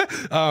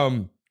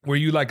 Were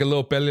you like a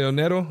little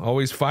peleonero,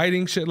 always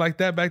fighting, shit like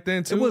that back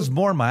then too? It was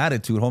more my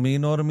attitude, homie. You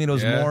know what I mean? It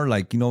was more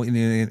like, you know,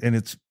 and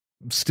it's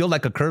still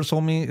like a curse,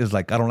 homie. Is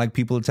like, I don't like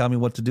people to tell me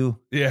what to do.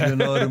 Yeah. You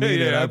know what I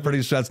mean? And I'm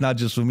pretty sure that's not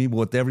just for me, but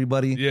with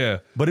everybody. Yeah.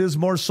 But it was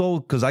more so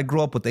because I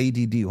grew up with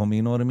ADD, homie.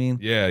 You know what I mean?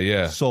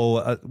 Yeah.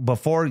 So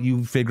before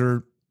you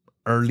figure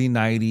early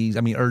 90s,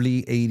 I mean,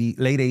 late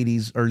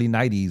 80s, early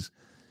 90s,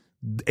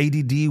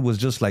 ADD was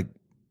just like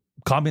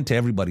common to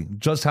everybody.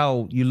 Just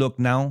how you look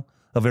now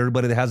of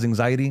everybody that has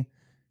anxiety.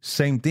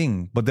 Same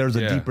thing, but there's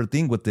a deeper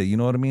thing with it. You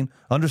know what I mean?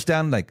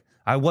 Understand, like,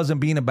 I wasn't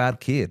being a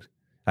bad kid.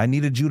 I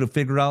needed you to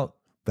figure out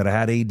that I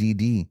had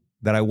ADD,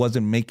 that I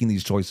wasn't making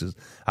these choices.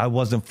 I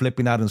wasn't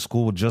flipping out in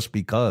school just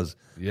because.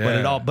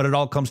 Yeah. But it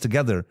all comes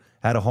together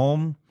at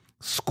home,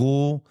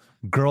 school,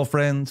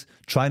 girlfriends,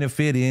 trying to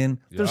fit in.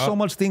 There's so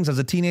much things as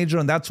a teenager,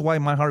 and that's why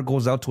my heart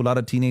goes out to a lot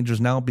of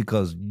teenagers now,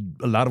 because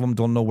a lot of them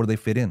don't know where they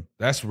fit in.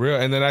 That's real.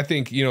 And then I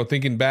think,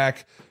 thinking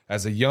back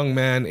as a young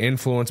man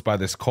influenced by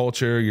this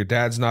culture, your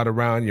dad's not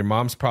around, your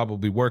mom's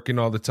probably working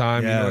all the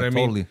time, you know what I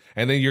mean? Totally.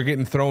 And then you're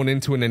getting thrown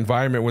into an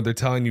environment where they're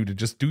telling you to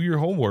just do your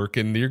homework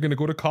and you're going to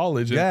go to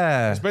college.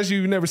 And especially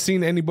if you've never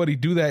seen anybody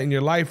do that in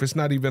your life. It's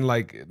not even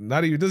like, it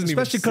doesn't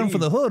especially even coming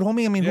from the hood,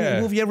 homie. I mean, who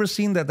have you ever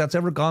seen that's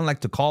ever gone like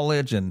to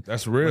college and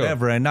that's real.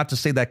 Whatever? And not to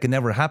say that can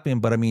never happen,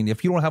 but I mean,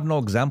 if you don't have no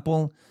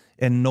example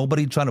and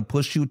nobody trying to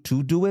push you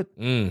to do it,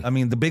 I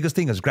mean, the biggest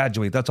thing is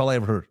graduate. That's all I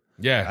ever heard.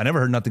 Yeah. I never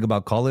heard nothing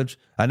about college.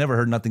 I never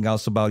heard nothing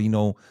else about,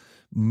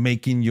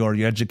 making your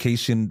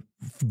education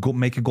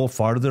make it go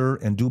farther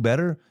and do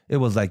better. It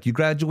was like, you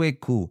graduate,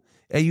 cool.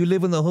 Hey, you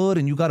live in the hood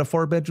and you got a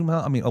 4-bedroom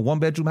house, a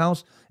 1-bedroom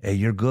house. Hey,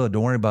 you're good.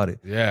 Don't worry about it.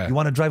 Yeah. You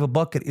want to drive a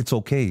bucket? It's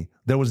okay.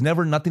 There was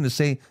never nothing to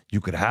say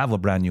you could have a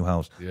brand new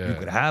house. Yeah. You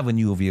could have a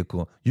new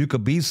vehicle. You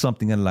could be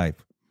something in life.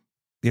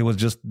 It was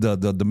just the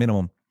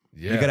minimum.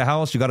 Yeah. You got a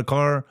house, you got a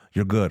car,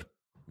 you're good.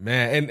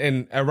 Man,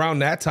 and around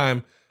that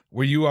time,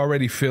 were you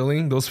already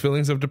feeling those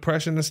feelings of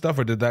depression and stuff,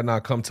 or did that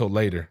not come till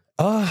later?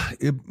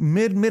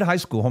 Mid high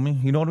school,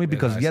 homie. You know what I mean?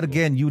 Because yet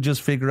again, you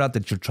just figure out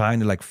that you're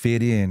trying to like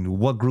fit in.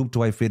 What group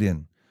do I fit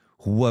in?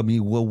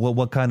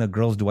 What kind of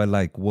girls do I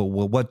like?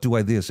 What do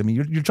I this? I mean,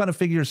 you're trying to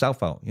figure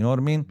yourself out. You know what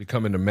I mean?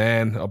 Becoming a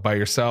man by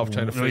yourself,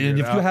 trying to figure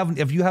it out.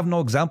 If you have no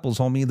examples,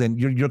 homie, then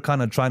you're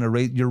kind of trying to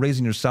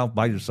raising yourself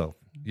by yourself.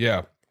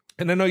 Yeah,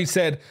 and I know you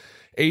said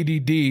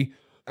ADD.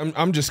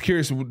 I'm just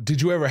curious,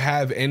 did you ever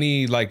have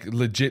any like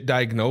legit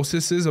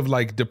diagnoses of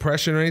like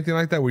depression or anything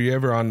like that? Were you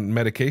ever on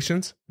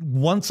medications?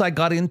 Once I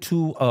got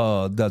into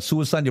the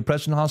suicide and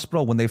depression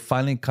hospital, when they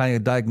finally kind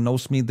of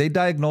diagnosed me, they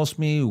diagnosed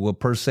me with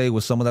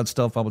some of that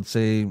stuff, I would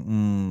say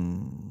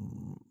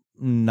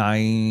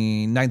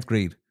ninth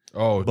grade.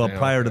 Oh, but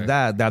prior to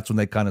that, that's when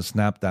they kind of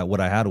snapped that what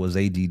I had was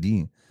ADD.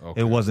 Okay.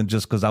 It wasn't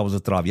just because I was a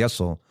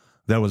travieso.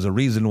 There was a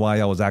reason why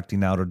I was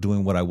acting out or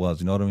doing what I was.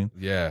 You know what I mean?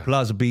 Yeah.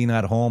 Plus being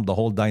at home, the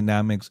whole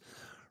dynamics,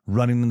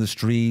 running in the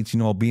streets,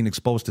 being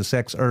exposed to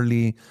sex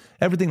early,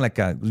 everything like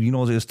that.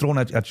 It's thrown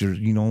at your,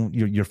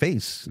 your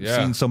face. Yeah.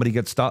 Seeing somebody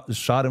get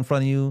shot in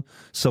front of you,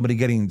 somebody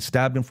getting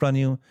stabbed in front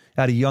of you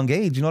at a young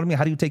age. You know what I mean?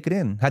 How do you take it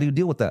in? How do you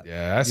deal with that?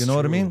 Yeah, that's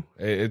what I mean?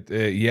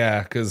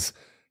 Yeah, because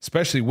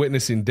especially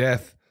witnessing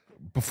death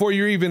before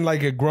you're even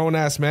like a grown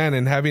ass man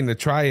and having to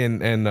try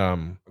and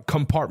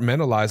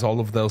compartmentalize all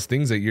of those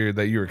things that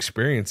you're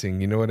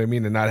experiencing, you know what I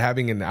mean? And not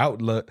having an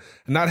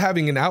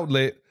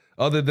outlet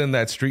other than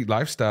that street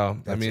lifestyle.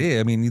 That's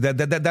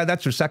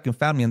that's your second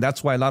family. And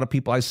that's why a lot of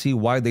people, I see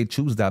why they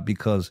choose that,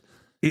 because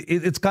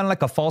it's kind of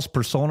like a false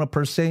persona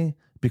per se,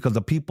 because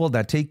the people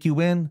that take you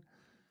in,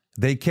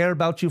 they care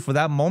about you for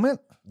that moment.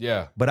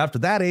 Yeah. But after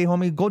that, hey,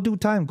 homie, go do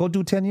time. Go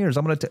do 10 years.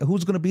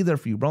 Who's going to be there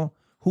for you, bro?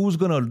 Who's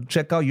going to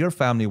check out your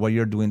family while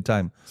you're doing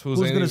time? Who's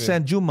going to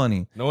send you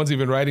money? No one's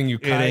even writing you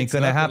kites. It ain't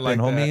going to happen, like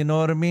homie. That. You know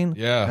what I mean?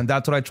 Yeah. And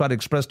that's what I try to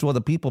express to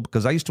other people,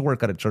 because I used to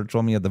work at a church,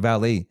 homie, at the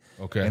valet.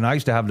 Okay. And I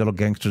used to have little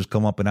gangsters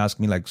come up and ask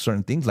me like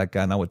certain things like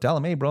that. And I would tell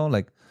them, hey, bro,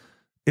 like,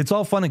 it's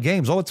all fun and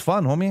games. Oh, it's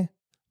fun, homie.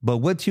 But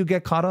once you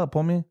get caught up,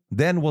 homie,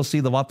 then we'll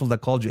see the waffles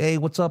that called you. Hey,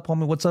 what's up,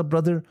 homie? What's up,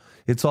 brother?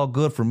 It's all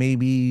good for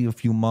maybe a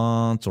few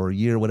months or a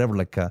year, whatever.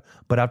 Like,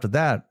 but after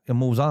that, it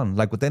moves on.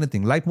 Like with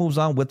anything, life moves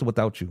on with or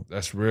without you.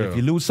 That's real. If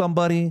you lose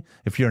somebody,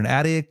 if you're an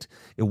addict,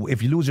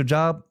 if you lose your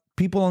job,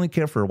 people only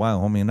care for a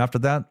while, homie. And after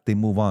that, they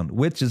move on,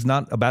 which is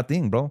not a bad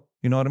thing, bro.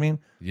 You know what I mean?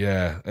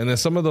 Yeah. And then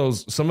some of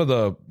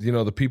the,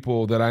 the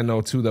people that I know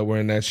too that were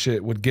in that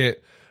shit would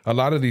get a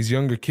lot of these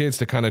younger kids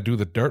to kind of do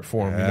the dirt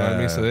for them, you know what I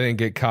mean? So they didn't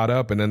get caught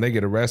up and then they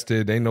get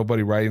arrested. Ain't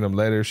nobody writing them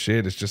letters,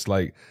 shit. It's just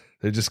like,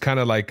 they're just kind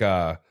of like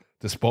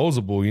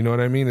disposable, you know what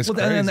I mean? It's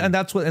crazy. And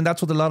that's what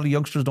a lot of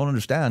youngsters don't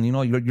understand. You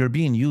know, you're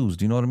being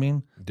used, you know what I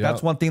mean? Yep.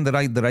 That's one thing that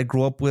I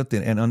grew up with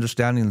and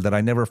understanding that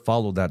I never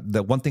followed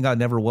that one thing I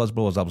never was,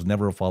 bro, is I was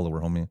never a follower,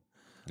 homie.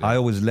 Yeah. I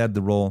always led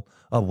the role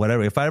of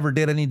whatever. If I ever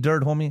did any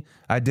dirt, homie,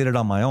 I did it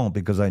on my own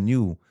because I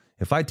knew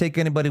if I take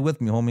anybody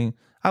with me, homie,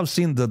 I've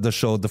seen the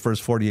show, The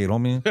First 48,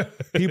 homie.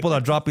 People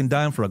are dropping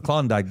dime for a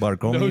Klondike bar,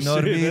 homie. No you know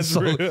shit,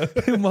 what I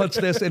mean? So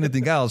much less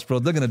anything else, bro.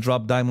 They're going to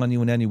drop dime on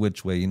you in any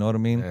which way. You know what I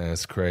mean? Yeah,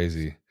 that's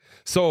crazy.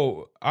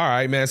 So, all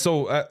right, man.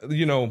 So,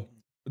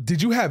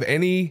 did you have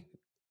any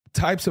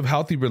types of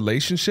healthy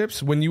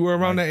relationships when you were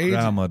around that age?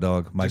 Grandma,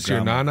 dog.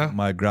 Your nana?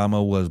 My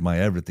grandma was my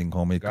everything,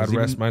 homie. God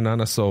rest my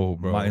nana's soul,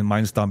 bro.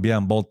 Mine's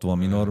también, both of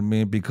them. You know what I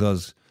mean?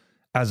 Because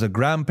as a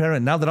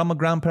grandparent, now that I'm a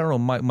grandparent,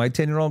 my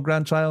 10-year-old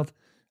grandchild,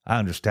 I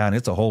understand.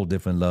 It's a whole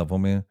different love,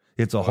 homie.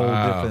 It's a whole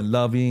different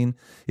loving.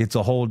 It's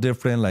a whole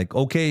different, like,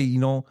 okay,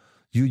 you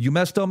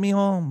messed up,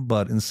 mijo,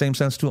 but in the same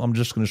sense, too, I'm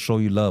just going to show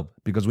you love.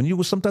 Because when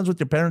you sometimes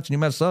with your parents and you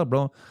mess up,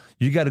 bro,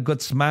 you got a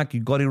good smack, you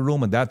go to your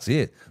room, and that's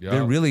it. Yep.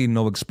 There's really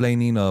no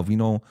explaining of,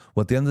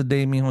 what at the end of the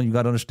day, mijo, you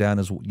got to understand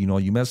is,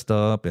 you messed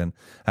up, and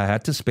I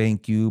had to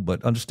spank you,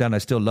 but understand I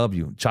still love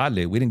you.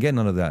 Chale, we didn't get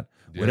none of that.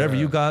 Yeah. Whatever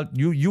you got,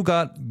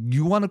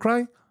 you want to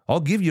cry?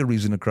 I'll give you a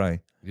reason to cry.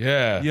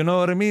 Yeah. You know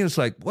what I mean? It's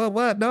like,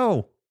 what?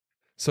 No.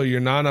 So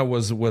your nana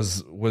was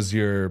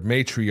your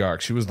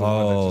matriarch. She was the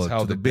one that just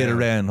held to the it bitter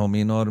down. end, homie.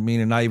 You know what I mean?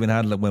 And I even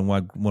had, like,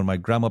 when my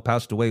grandma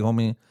passed away,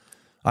 homie,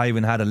 I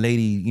even had a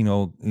lady, you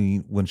know,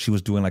 when she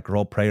was doing like her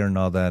whole prayer and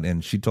all that,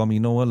 and she told me,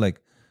 you know what, like,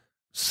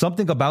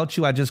 something about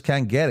you, I just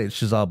can't get it.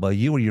 She's all, but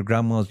you were your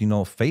grandma's, you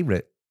know,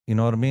 favorite. You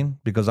know what I mean?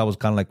 Because I was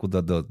kind of like with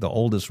the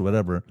oldest or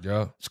whatever.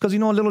 Yeah. It's because, you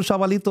know, a little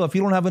chavalito, if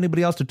you don't have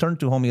anybody else to turn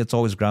to, homie, it's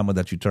always grandma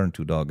that you turn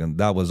to, dog. And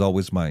that was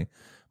always my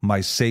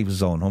safe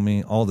zone,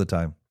 homie, all the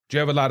time. Do you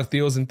have a lot of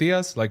tios and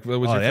tias? Like, was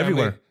your family?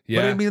 Everywhere.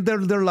 Yeah. But I mean,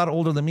 they're a lot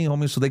older than me,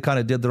 homie, so they kind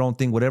of did their own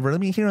thing, whatever. I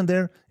mean, here and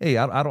there, hey,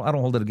 I don't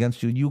hold it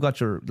against you. You got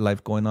your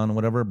life going on and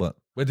whatever, but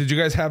Did you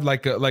guys have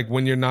like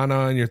when your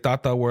nana and your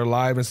tata were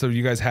alive and stuff?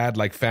 You guys had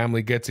like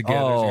family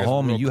get-togethers? oh,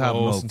 homie, you have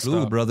no clue,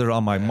 stuff? brother.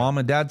 On my mom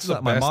and dad's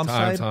side, my mom's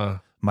times, side, huh?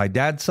 my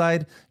dad's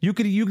side, you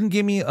can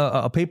give me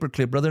a paper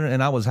clip, brother,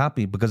 and I was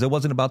happy because it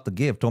wasn't about the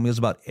gift, homie. It was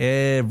about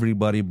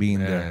everybody being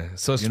there.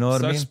 So you know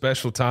what I mean?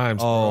 Special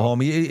times. Oh,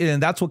 bro. homie,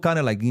 and that's what kind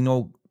of like, you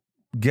know,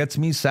 gets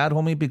me sad,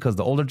 homie, because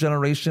the older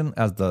generation,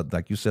 as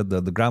like you said, the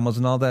grandmas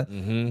and all that,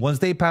 once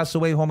they pass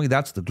away, homie,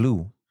 that's the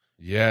glue.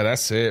 Yeah,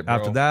 that's it, bro.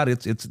 After that,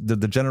 it's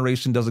the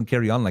generation doesn't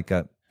carry on like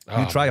that.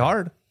 You try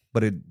hard,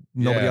 but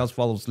nobody else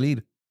follows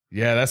lead.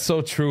 Yeah, that's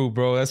so true,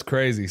 bro. That's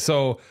crazy.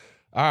 So,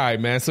 all right,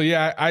 man. So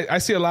yeah, I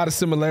see a lot of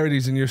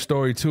similarities in your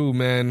story too,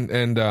 man.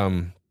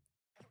 And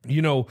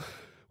you know,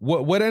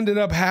 what ended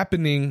up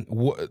happening?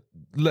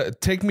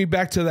 Take me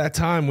back to that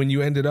time when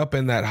you ended up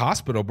in that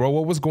hospital, bro.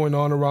 What was going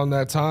on around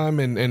that time,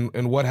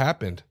 and what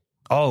happened?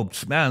 Oh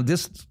man,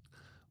 this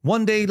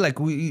one day, like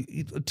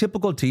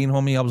typical teen,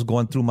 homie. I was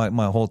going through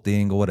my whole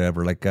thing or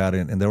whatever, like that,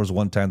 and there was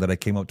one time that I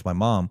came up to my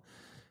mom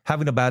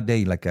having a bad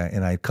day, like,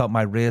 and I cut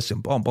my wrist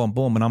and boom, boom,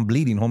 boom, and I'm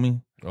bleeding,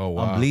 homie. Oh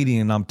wow, I'm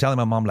bleeding, and I'm telling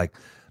my mom like,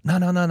 no,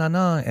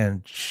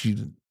 and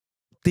she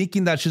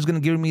thinking that she's gonna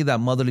give me that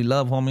motherly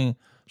love, homie.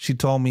 She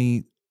told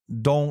me,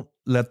 don't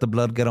let the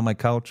blood get on my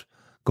couch.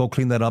 Go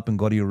clean that up and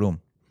go to your room.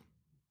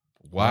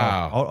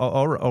 Wow.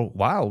 Oh,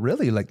 wow,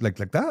 really? Like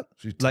that?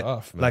 She's like,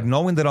 tough, man. like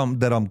knowing that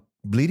I'm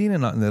bleeding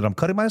and that I'm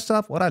cutting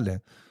myself. Orale.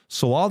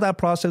 So all that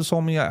process,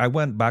 homie, I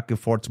went back and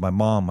forth to my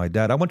mom, my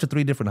dad. I went to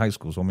 3 different high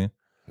schools, homie.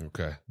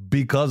 Okay.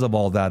 Because of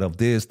all that, of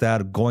this,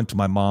 that, going to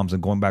my mom's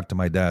and going back to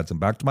my dad's and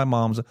back to my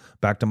mom's,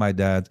 back to my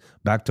dad's,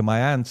 back to my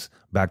aunt's,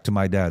 back to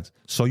my dad's.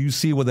 So you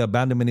see where the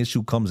abandonment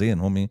issue comes in,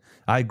 homie.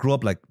 I grew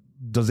up like,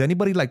 does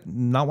anybody like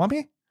not want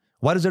me?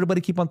 Why does everybody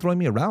keep on throwing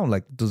me around?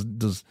 Like,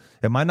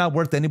 am I not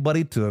worth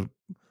anybody to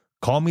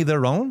call me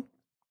their own?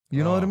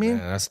 You know what I mean?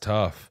 Man, that's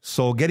tough.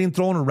 So getting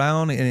thrown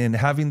around and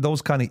having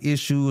those kind of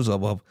issues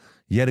of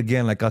yet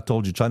again, like I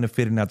told you, trying to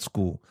fit in at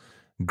school,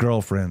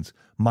 girlfriends,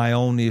 my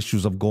own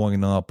issues of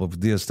going up, of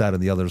this, that,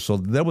 and the other. So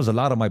there was a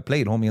lot on my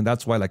plate, homie. And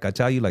that's why, like I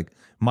tell you, like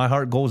my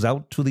heart goes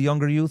out to the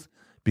younger youth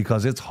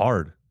because it's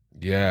hard.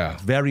 Yeah.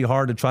 Very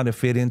hard to try to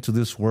fit into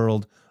this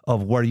world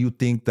of where you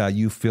think that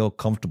you feel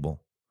comfortable.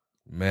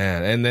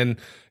 Man, and then,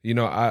 you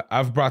know,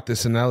 I've brought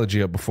this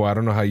analogy up before. I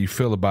don't know how you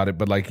feel about it,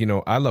 but like, you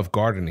know, I love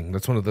gardening.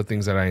 That's one of the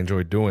things that I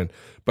enjoy doing.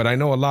 But I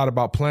know a lot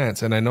about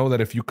plants, and I know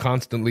that if you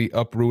constantly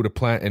uproot a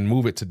plant and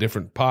move it to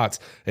different pots,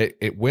 it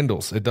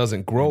dwindles. It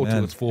doesn't grow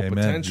to its full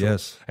potential.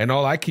 Yes. And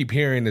all I keep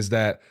hearing is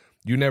that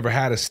you never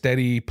had a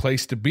steady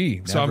place to be.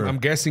 Never. So I'm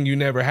guessing you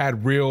never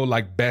had real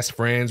like best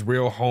friends,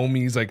 real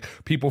homies, like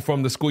people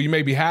from the school. You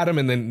maybe had them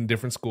and then in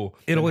different school.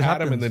 It always had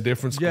happens. them in the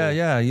different school.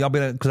 Yeah.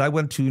 Because I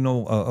went to, you know,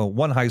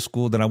 one high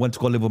school, then I went to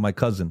go live with my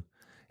cousin.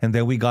 And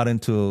then we got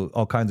into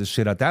all kinds of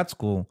shit at that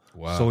school.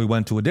 Wow. So we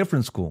went to a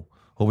different school.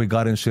 Or we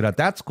got in shit at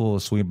that school.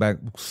 So we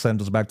sent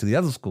us back to the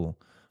other school.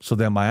 So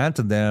then my aunt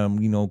and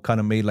them, you know, kind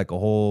of made like a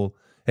whole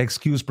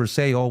excuse per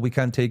se. Oh, we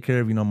can't take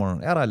care of you no more.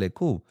 Erale,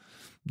 cool.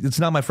 It's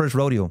not my first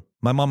rodeo.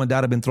 My mom and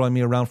dad have been throwing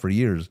me around for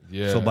years.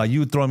 Yeah. So by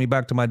you throwing me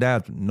back to my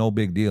dad, no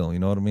big deal. You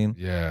know what I mean?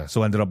 Yeah.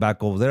 So I ended up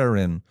back over there,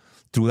 and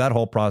through that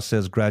whole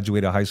process,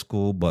 graduated high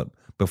school. But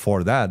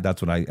before that,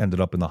 that's when I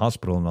ended up in the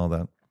hospital and all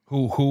that.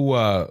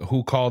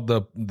 Who called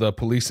the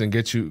police and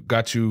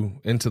got you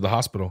into the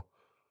hospital?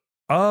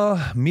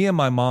 Me and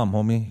my mom,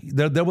 homie.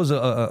 There was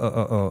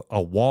a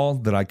wall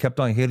that I kept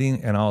on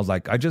hitting, and I was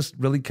like, I just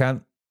really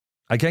can't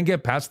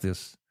get past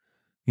this.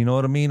 You know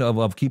what I mean?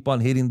 Of keep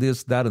on hitting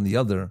this, that, and the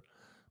other.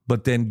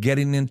 But then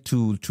getting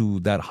into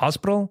that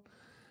hospital,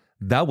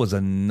 that was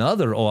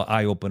another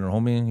eye-opener,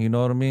 homie. You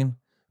know what I mean?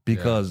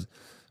 Because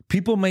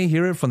people may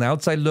hear it from the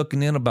outside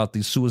looking in about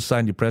these suicide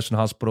and depression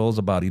hospitals,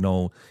 about, you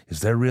know, is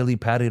there really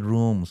padded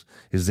rooms?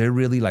 Is there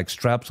really like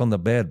straps on the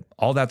bed?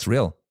 All that's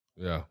real.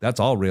 Yeah.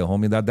 That's all real,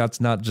 homie. That's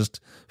not just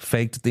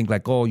fake to think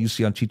like, oh, you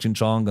see on Cheech and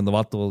Chong and the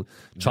Vato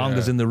Chong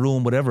is in the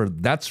room, whatever.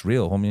 That's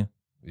real, homie.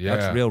 Yeah.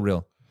 That's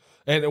real.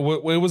 And it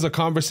was a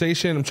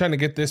conversation. I'm trying to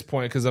get this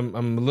point because I'm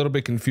a little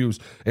bit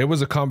confused. It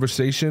was a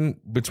conversation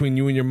between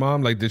you and your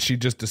mom. Like, did she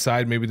just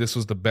decide maybe this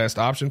was the best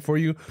option for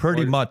you?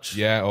 Pretty much.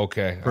 Yeah.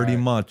 Okay. Pretty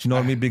much. You know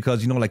what I mean?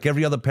 Because, you know, like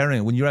every other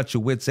parent, when you're at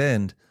your wit's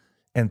end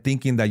and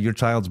thinking that your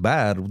child's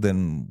bad,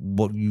 then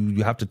what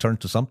you have to turn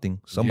to somebody.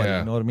 Yeah.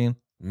 You know what I mean?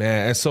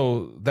 Man, and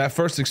so that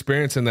first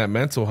experience in that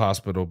mental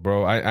hospital,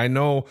 bro, I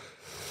know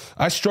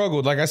I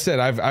struggled. Like I said,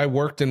 I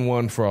worked in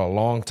one for a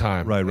long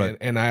time. Right.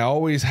 And I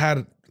always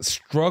had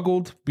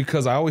struggled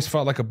because I always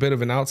felt like a bit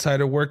of an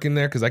outsider working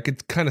there because I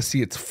could kind of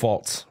see its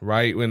faults,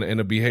 right? In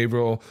a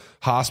behavioral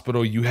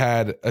hospital, you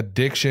had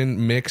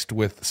addiction mixed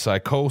with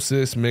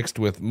psychosis, mixed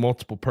with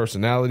multiple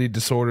personality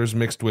disorders,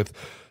 mixed with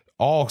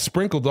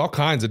sprinkled all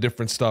kinds of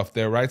different stuff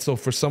there, right? So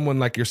for someone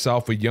like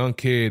yourself, a young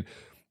kid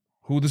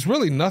who there's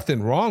really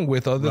nothing wrong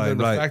with other than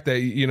the fact that,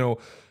 you know,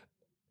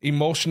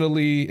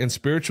 emotionally and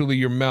spiritually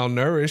you're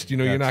malnourished, you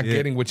know, you're not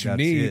getting what you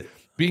need.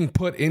 Being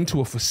put into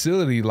a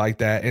facility like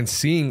that and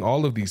seeing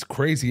all of these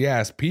crazy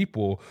ass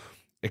people,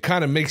 it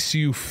kind of makes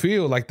you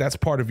feel like that's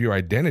part of your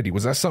identity.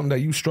 Was that something that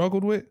you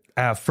struggled with?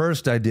 At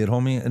first I did,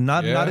 homie. And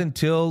not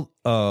until,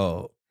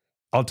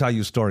 I'll tell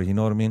you a story, you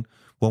know what I mean?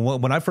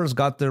 When I first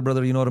got there,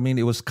 brother, you know what I mean?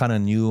 It was kind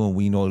of new, and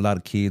we know a lot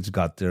of kids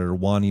got there.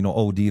 One, you know,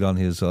 OD'd on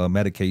his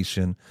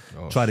medication,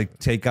 tried to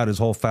take out his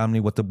whole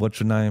family with the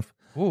butcher knife.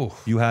 Ooh.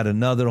 You had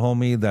another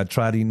homie that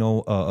tried, you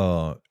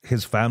know,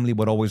 his family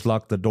would always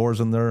lock the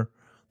doors in their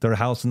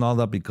house and all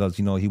that because,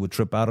 you know, he would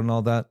trip out and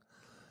all that.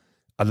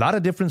 A lot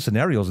of different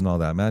scenarios and all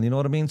that, man. You know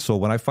what I mean? So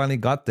when I finally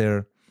got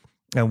there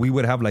and we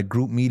would have like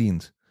group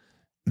meetings,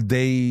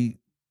 when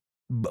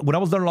I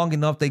was there long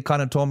enough, they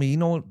kind of told me, you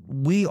know,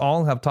 we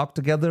all have talked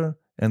together.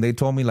 And they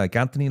told me, like,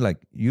 Anthony, like,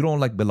 you don't,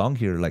 like, belong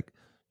here. Like,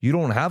 you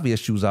don't have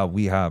issues that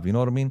we have. You know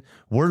what I mean?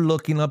 We're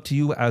looking up to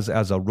you as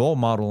a role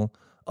model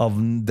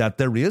of that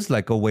there is,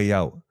 like, a way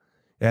out.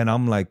 And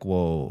I'm like,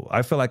 well,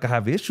 I feel like I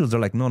have issues. They're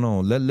like, no.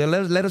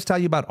 Let us tell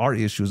you about our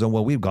issues and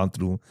what we've gone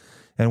through.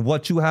 And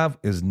what you have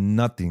is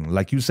nothing.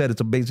 Like you said,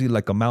 it's basically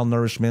like a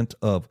malnourishment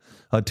of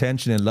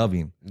attention and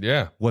loving.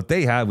 Yeah. What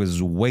they have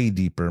is way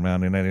deeper,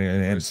 man.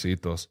 And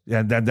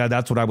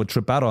that's what I would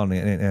trip out on.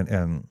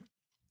 And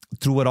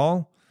through it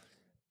all,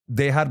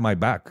 they had my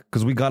back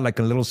because we got like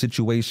a little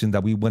situation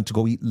that we went to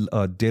go eat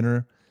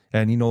dinner,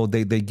 and you know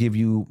they give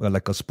you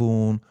like a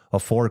spoon, a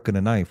fork, and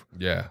a knife.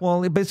 Yeah.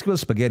 Well, it basically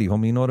was spaghetti,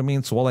 homie. You know what I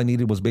mean? So all I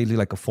needed was basically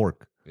like a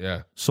fork.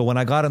 Yeah. So when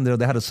I got in there,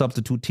 they had a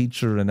substitute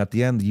teacher, and at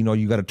the end, you know,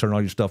 you got to turn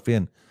all your stuff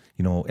in.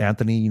 You know,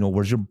 Anthony, you know,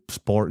 where's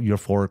your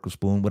fork or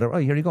spoon, whatever? Oh,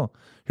 here you go.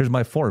 Here's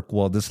my fork.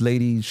 Well, this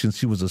lady, since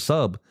she was a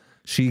sub,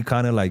 she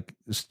kind of like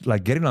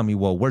getting on me.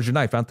 Well, where's your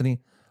knife, Anthony?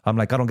 I'm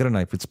like, I don't get a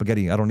knife. It's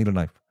spaghetti. I don't need a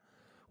knife.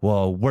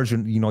 Well,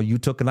 you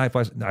took a knife.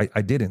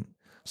 I didn't.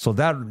 So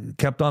that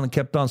kept on and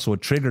kept on. So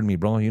it triggered me,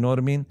 bro. You know what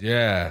I mean?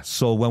 Yeah.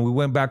 So when we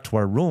went back to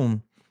our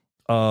room,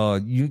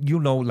 you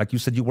know, like you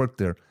said, you worked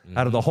there. Mm-hmm.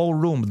 Out of the whole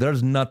room,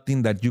 there's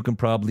nothing that you can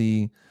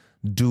probably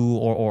do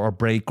or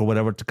break or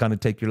whatever to kind of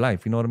take your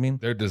life. You know what I mean?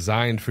 They're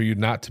designed for you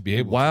not to be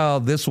able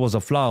to. This was a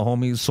flaw,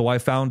 homie. So I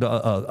found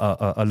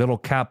a little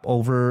cap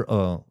over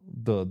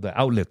the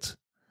outlet.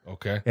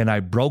 Okay. And I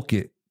broke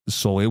it.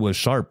 So it was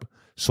sharp.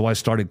 So I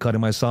started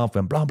cutting myself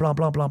and blah, blah,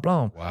 blah, blah,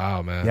 blah.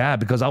 Wow, man. Yeah,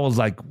 because I was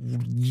like,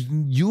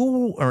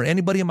 you or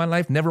anybody in my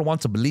life never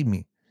wants to believe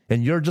me.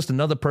 And you're just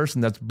another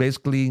person that's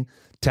basically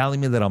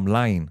telling me that I'm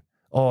lying.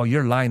 Oh,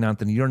 you're lying,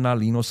 Anthony. You're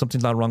not, you know,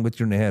 something's not wrong with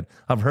you in the head.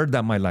 I've heard that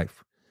in my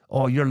life.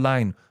 Oh, you're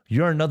lying.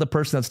 You're another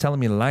person that's telling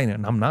me to lie,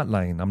 and I'm not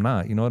lying. I'm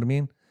not. You know what I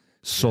mean?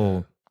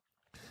 So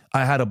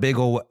I had a big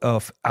old,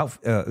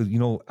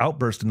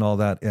 outburst and all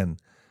that. And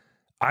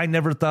I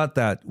never thought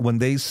that when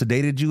they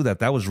sedated you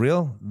that was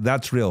real.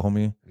 That's real,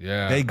 homie.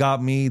 Yeah. They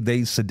got me. They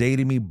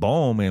sedated me.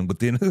 Boom. And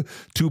within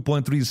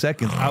 2.3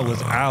 seconds, I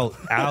was out,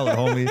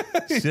 homie.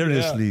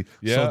 Seriously.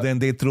 Yeah. So then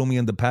they threw me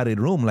in the padded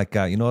room like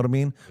that. You know what I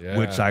mean? Yeah.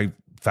 Which I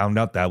found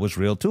out that was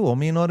real too,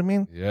 homie. You know what I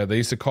mean? Yeah. They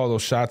used to call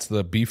those shots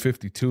the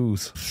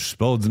B-52s.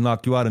 Supposed to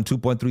knock you out in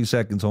 2.3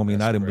 seconds, homie.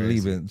 And I didn't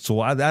believe it. So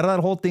that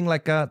whole thing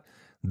like that,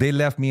 they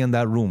left me in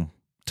that room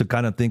to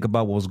kind of think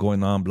about what was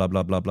going on, blah,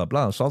 blah, blah, blah,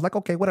 blah. So I was like,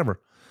 okay, whatever.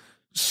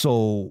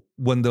 So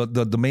when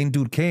the main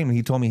dude came,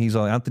 he told me, he's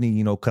like, Anthony,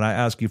 you know, can I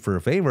ask you for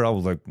a favor? I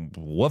was like,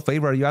 what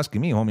favor are you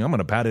asking me, homie? I'm in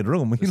a padded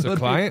room. It's a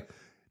client?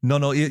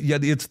 No,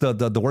 it's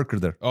the worker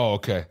there. Oh,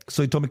 okay.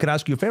 So he told me, can I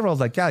ask you a favor? I was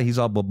like, yeah. He's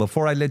all, but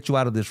before I let you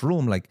out of this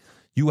room, like,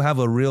 you have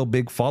a real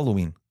big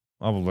following.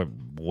 I was like,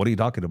 what are you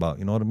talking about?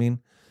 You know what I mean?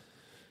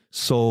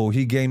 So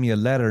he gave me a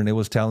letter, and it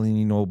was telling,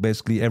 you know,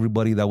 basically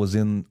everybody that was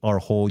in our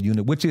whole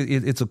unit, which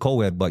it's a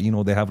co-ed, but, you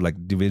know, they have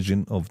like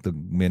division of the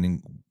men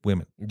and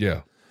women.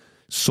 Yeah.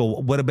 So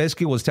what it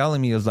basically was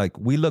telling me is like,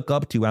 we look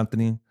up to you,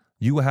 Anthony.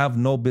 You have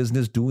no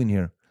business doing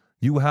here.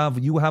 You have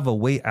a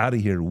way out of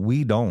here.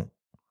 We don't.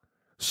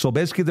 So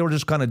basically they were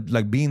just kind of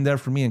like being there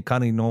for me and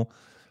kind of, you know,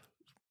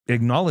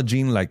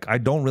 acknowledging like I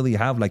don't really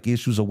have like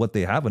issues of what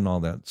they have and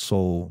all that.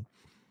 So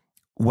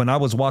when I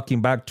was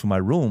walking back to my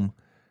room,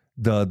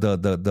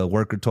 the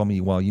worker told me,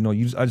 well, you know,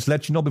 I just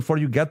let you know before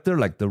you get there,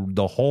 like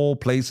the whole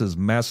place is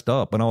messed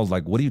up. And I was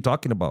like, what are you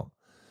talking about?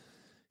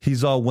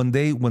 He's when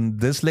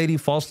this lady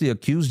falsely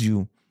accused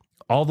you,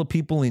 all the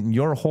people in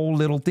your whole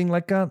little thing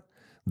like that,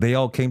 they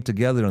all came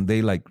together and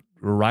they like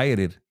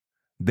rioted.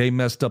 They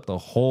messed up the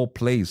whole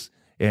place.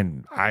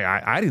 And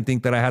I didn't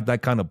think that I had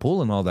that kind of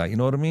pull and all that. You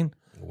know what I mean?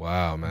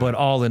 Wow, man. But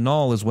all in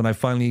all is when I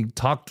finally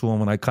talked to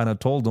him and I kind of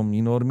told him,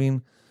 you know what I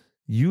mean?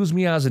 Use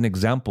me as an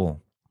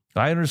example.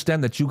 I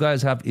understand that you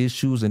guys have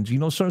issues, and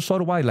so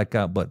do I like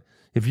that. But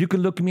if you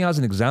can look at me as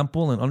an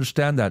example and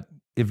understand that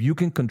if you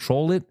can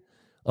control it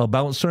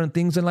about certain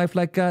things in life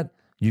like that,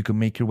 you can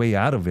make your way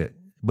out of it.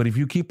 But if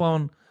you keep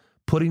on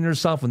putting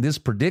yourself in this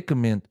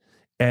predicament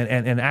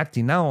and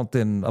acting out,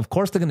 then of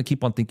course they're going to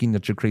keep on thinking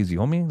that you're crazy,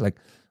 homie. Like,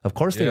 of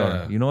course they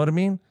are. You know what I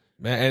mean?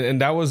 Man, and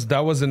that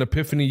was an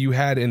epiphany you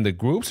had in the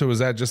groups, or was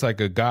that just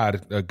like a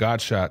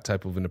God shot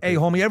type of an epiphany? Hey,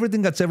 homie,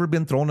 everything that's ever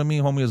been thrown at me,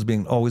 homie, has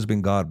always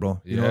been God, bro.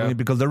 You know what I mean?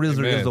 Because there is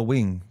a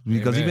wing.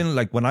 Because even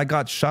like when I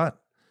got shot,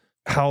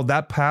 how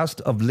that past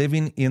of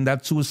living in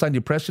that suicide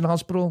depression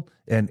hospital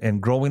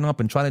and growing up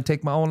and trying to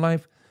take my own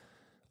life,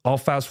 I'll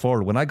fast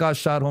forward. When I got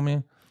shot,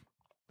 homie.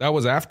 That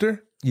was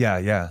after?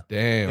 Yeah.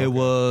 Damn. It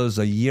was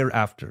a year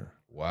after.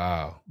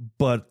 Wow.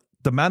 But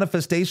the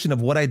manifestation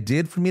of what I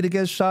did for me to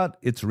get shot,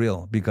 it's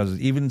real. Because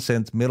even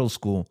since middle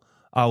school,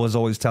 I was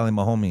always telling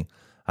my homie,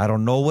 I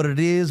don't know what it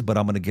is, but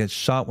I'm going to get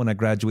shot when I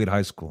graduate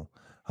high school.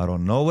 I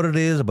don't know what it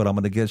is, but I'm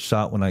going to get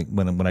shot when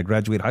I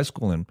graduate high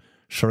school. And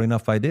sure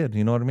enough, I did.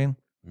 You know what I mean?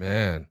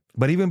 Man.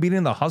 But even being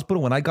in the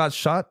hospital, when I got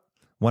shot,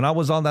 when I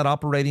was on that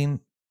operating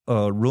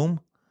room,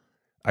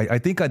 I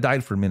think I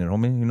died for a minute,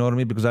 homie. You know what I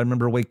mean? Because I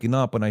remember waking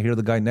up and I hear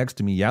the guy next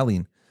to me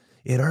yelling,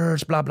 it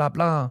hurts, blah, blah,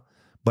 blah.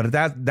 But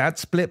at that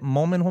split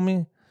moment,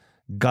 homie,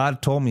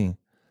 God told me,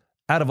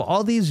 out of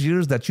all these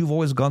years that you've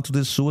always gone to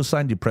this suicide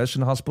and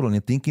depression hospital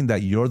and thinking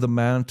that you're the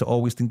man to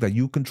always think that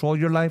you control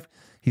your life,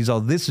 he's all,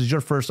 this is your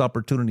first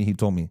opportunity, he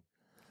told me.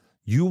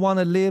 You want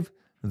to live,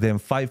 then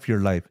fight for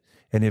your life.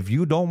 And if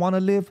you don't want to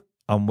live,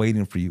 I'm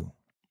waiting for you.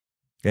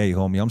 Hey,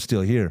 homie, I'm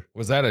still here.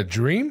 Was that a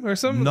dream or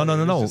something? No.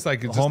 Just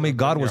homie,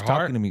 God was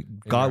talking to me.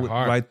 God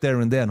right there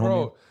and then, homie.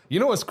 Bro, you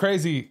know what's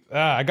crazy?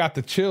 I got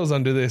the chills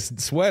under this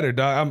sweater,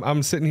 dog.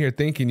 I'm sitting here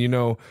thinking,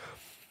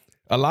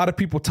 a lot of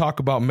people talk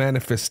about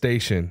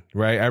manifestation,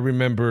 right? I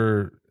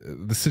remember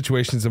the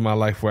situations in my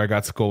life where I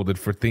got scolded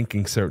for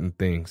thinking certain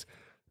things.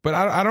 But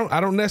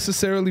I don't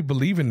necessarily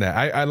believe in that.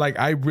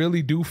 I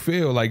really do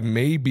feel like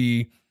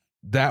maybe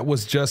that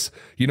was just,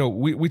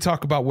 we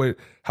talk about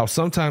how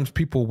sometimes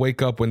people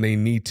wake up when they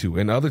need to,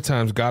 and other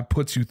times God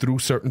puts you through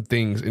certain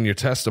things in your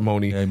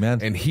testimony. Amen.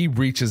 And he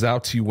reaches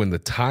out to you when the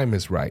time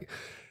is right.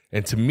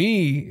 And to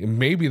me,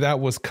 maybe that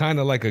was kind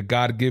of like a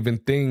God-given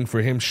thing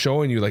for him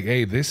showing you like,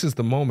 hey, this is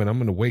the moment. I'm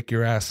going to wake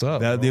your ass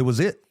up. It was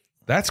it.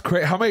 That's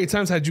crazy. How many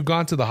times had you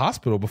gone to the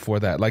hospital before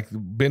that? Like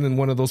been in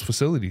one of those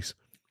facilities?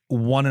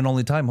 One and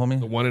only time,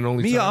 homie. The one and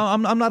only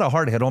time? Me, I'm not a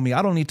hardhead, homie.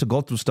 I don't need to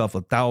go through stuff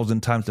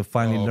 1,000 times to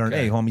finally learn.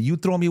 Hey, homie, you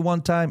throw me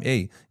one time.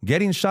 Hey,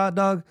 getting shot,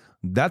 dog,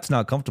 that's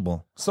not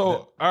comfortable.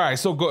 So, all right.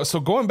 So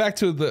going back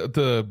to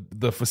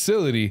the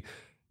facility,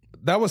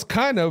 that was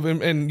kind of,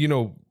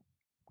 and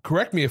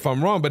correct me if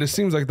I'm wrong, but it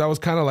seems like that was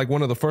kind of like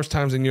one of the first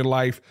times in your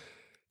life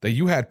that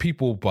you had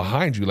people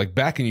behind you, like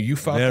backing you. You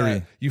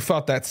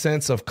felt that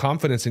sense of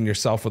confidence in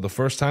yourself for the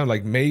first time.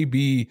 Like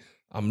maybe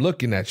I'm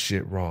looking at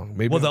shit wrong.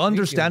 Maybe the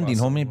understanding,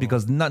 homie,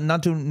 because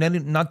not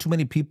too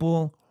many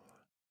people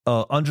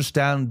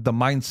understand the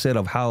mindset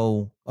of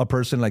how a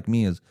person like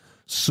me is.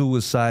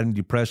 Suicide and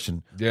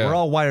depression. Yeah. We're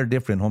all wired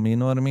different, homie. You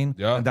know what I mean?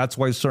 Yeah. And that's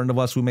why certain of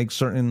us, we make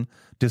certain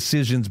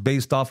decisions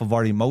based off of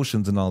our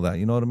emotions and all that.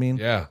 You know what I mean?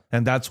 Yeah.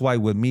 And that's why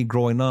with me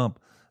growing up,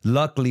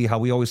 luckily, how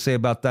we always say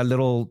about that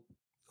little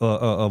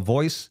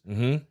voice,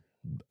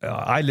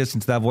 I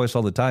listen to that voice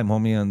all the time,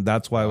 homie, and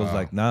that's why I was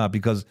like, nah,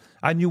 because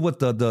I knew what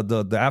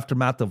the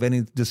aftermath of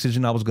any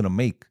decision I was going to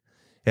make.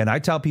 And I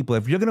tell people,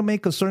 if you're going to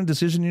make a certain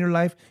decision in your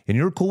life and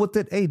you're cool with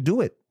it, hey,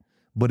 do it.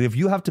 But if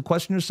you have to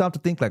question yourself to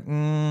think like,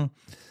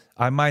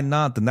 I might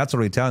not, then that's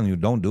already telling you,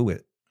 don't do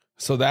it.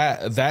 So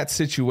that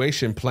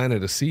situation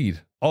planted a seed.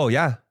 Oh,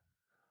 yeah.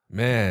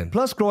 Man.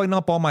 Plus, growing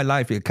up all my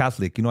life,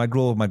 Catholic. I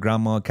grew up with my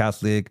grandma,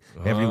 Catholic,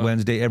 every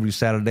Wednesday, every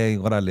Saturday,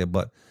 what I live.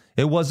 But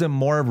it wasn't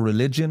more of a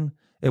religion.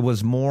 It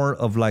was more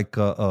of like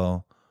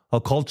a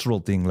cultural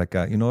thing, like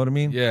that. You know what I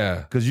mean?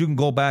 Yeah. Because you can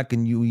go back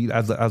and you,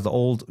 as the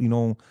old,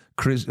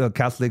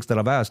 Catholics that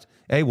I've asked,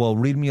 hey, well,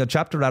 read me a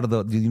chapter out of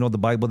the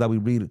Bible that we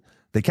read.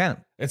 They can't.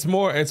 It's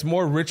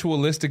more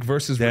ritualistic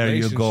versus there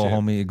relationship. There you go,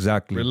 homie.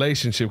 Exactly.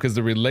 Relationship, because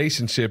the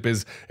relationship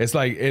it's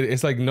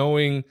like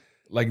knowing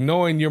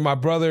you're my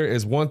brother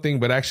is one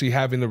thing, but actually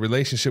having the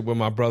relationship with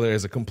my brother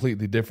is a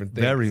completely different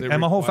thing. And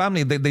my whole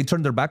family, they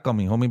turned their back on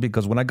me, homie,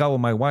 because when I got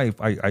with my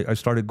wife, I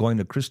started going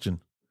to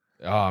Christian.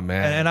 Oh,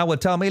 man. And I would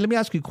tell them, hey, let me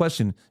ask you a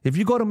question. If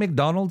you go to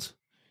McDonald's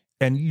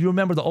and you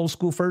remember the old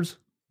school Furs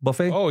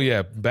buffet? Oh,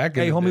 yeah. Back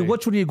in the day. Homie,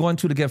 which one are you going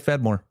to get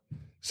fed more?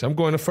 So I'm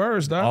going to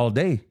Furs, dog. All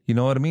day. You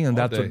know what I mean? And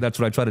that's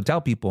what I try to tell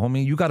people,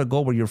 homie. You got to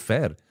go where you're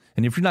fed.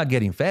 And if you're not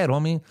getting fed,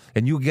 homie,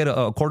 and you get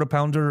a quarter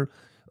pounder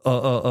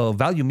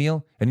value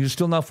meal and you're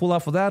still not full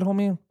off of that,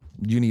 homie,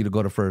 you need to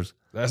go to Furs.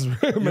 That's you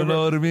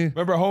know what I mean?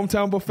 Remember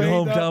Hometown Buffet?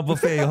 Hometown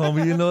Buffet,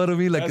 homie. You know what I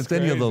mean? Like, it's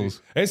crazy. Any of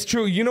those. It's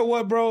true. You know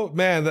what, bro?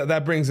 Man,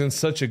 that brings in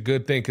such a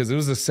good thing, because it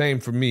was the same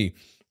for me.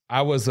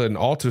 I was an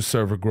altar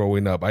server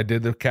growing up. I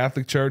did the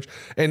Catholic church,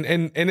 and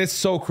it's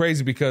so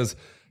crazy because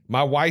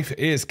my wife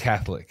is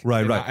Catholic,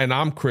 right? And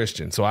I'm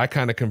Christian, so I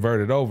kind of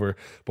converted over.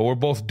 But we're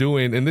both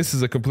doing, and this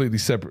is a completely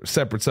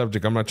separate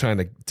subject. I'm not trying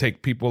to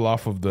take people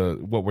off of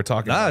what we're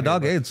talking about.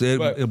 Dog,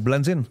 it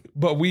blends in.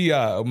 But we,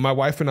 my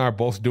wife and I are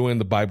both doing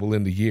the Bible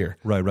in the year,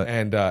 right.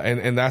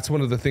 And that's one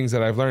of the things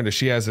that I've learned is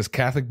she has this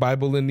Catholic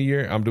Bible in the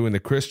year. I'm doing the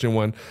Christian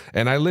one,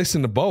 and I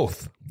listen to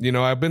both. You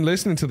know, I've been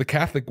listening to the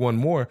Catholic one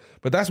more,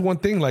 but that's one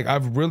thing like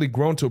I've really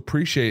grown to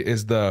appreciate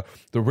is the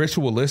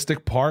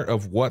ritualistic part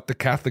of what the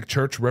Catholic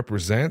Church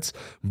represents.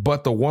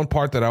 But the one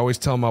part that I always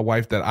tell my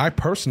wife that I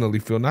personally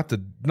feel, not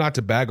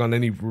to bag on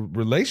any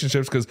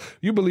relationships, because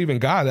you believe in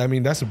God, I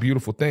mean, that's a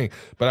beautiful thing.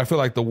 But I feel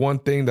like the one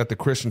thing that the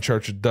Christian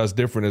Church does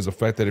different is the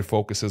fact that it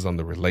focuses on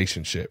the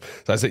relationship.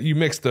 So I said, you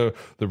mix the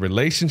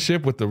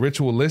relationship with the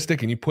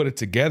ritualistic and you put it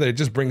together, it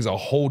just brings a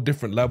whole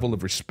different level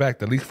of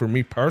respect, at least for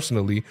me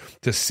personally,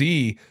 to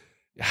see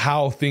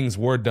how things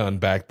were done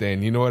back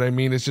then. You know what I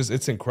mean?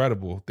 It's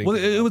incredible. Well,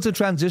 it was a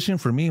transition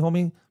for me,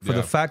 homie, for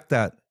the fact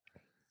that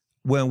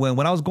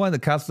when I was going to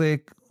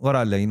Catholic,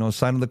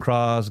 sign of the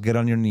cross, get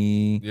on your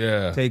knee,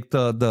 take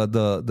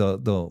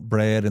the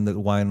bread and the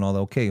wine and all that.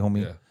 Okay,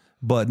 homie. Yeah.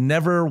 But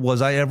never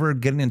was I ever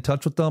getting in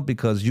touch with them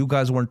because you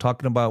guys weren't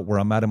talking about where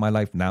I'm at in my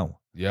life now.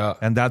 Yeah.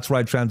 And that's where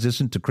I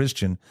transitioned to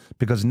Christian,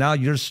 because now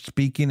you're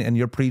speaking and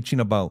you're preaching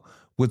about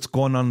what's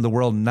going on in the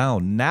world now.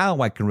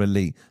 Now I can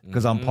relate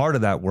because I'm part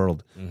of that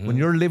world. When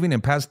you're living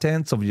in past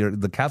tense of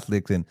the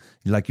Catholics, and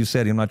like you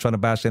said, I'm not trying to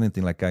bash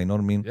anything like that, you know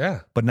what I mean?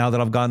 Yeah. But now that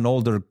I've gotten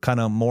older, kind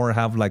of more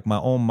have like my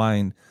own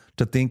mind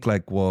to think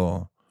like,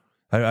 well,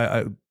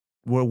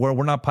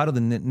 we're not part of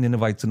the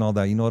Ninevites and all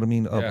that, you know what I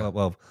mean?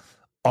 Of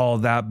all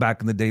that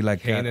back in the day,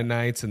 like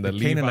Canaanites and the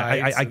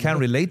Levites. I can't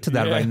relate to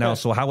that right now.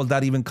 So how is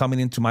that even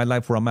coming into my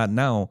life where I'm at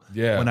now?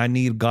 Yeah. When I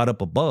need God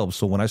up above.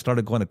 So when I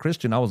started going to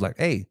Christian, I was like,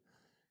 hey,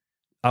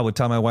 I would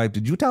tell my wife,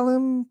 did you tell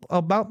him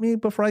about me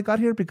before I got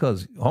here?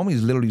 Because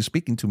homie's literally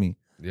speaking to me.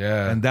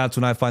 Yeah. And that's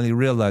when I finally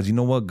realized, you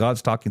know what?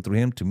 God's talking through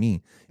him to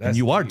me. And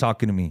you are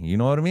talking to me. You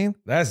know what I mean?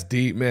 That's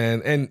deep,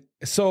 man. And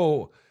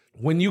so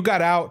when you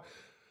got out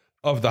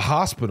of the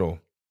hospital,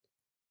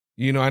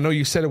 you know, I know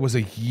you said it was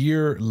a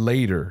year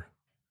later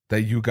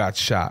that you got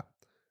shot.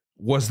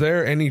 Was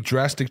there any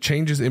drastic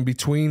changes in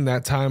between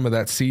that time of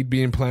that seed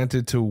being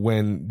planted to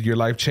when your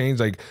life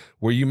changed? Like,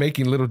 were you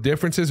making little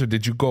differences, or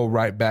did you go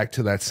right back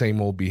to that same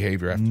old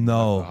behavior after you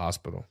got to the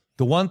hospital?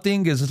 The one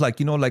thing is like,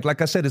 you know,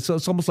 like I said, it's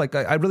almost like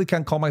I really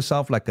can't call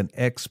myself like an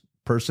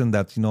ex-person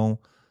that's, you know,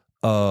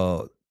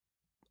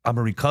 I'm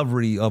a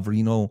recovery of,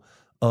 you know,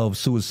 of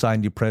suicide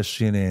and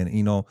depression and,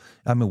 you know,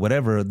 I mean,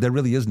 whatever. There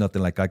really is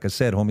nothing like I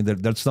said, homie,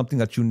 there's something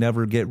that you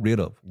never get rid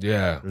of.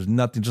 Yeah. There's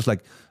nothing, just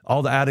like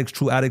all the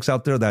true addicts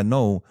out there that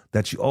know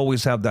that you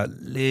always have that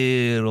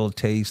little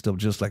taste of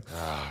just like,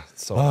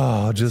 so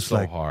hard.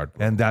 Bro.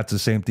 And that's the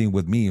same thing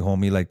with me,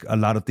 homie. Like a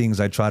lot of things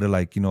I try to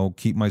like, you know,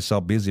 keep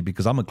myself busy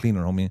because I'm a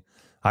cleaner, homie.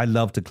 I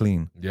love to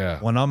clean. Yeah.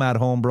 When I'm at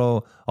home,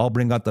 bro, I'll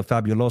bring out the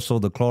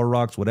Fabuloso, the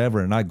Clorox,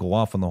 whatever, and I go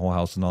off on the whole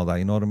house and all that.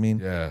 You know what I mean?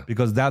 Yeah.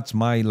 Because that's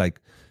my like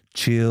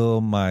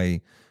chill,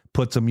 my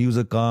put some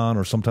music on,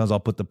 or sometimes I'll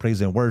put the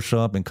praise and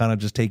worship and kind of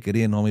just take it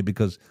in, homie,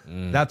 because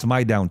that's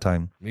my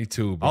downtime. Me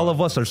too, bro. All of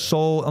us are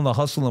so on the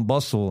hustle and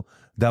bustle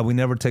that we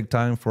never take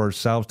time for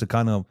ourselves to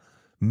kind of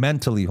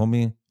mentally,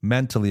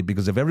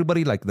 because if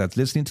everybody like that's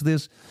listening to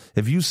this,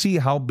 if you see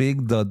how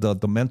big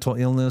the mental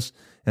illness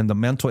and the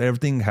mental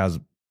everything has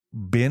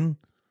been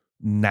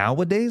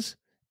nowadays,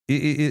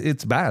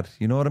 it's bad.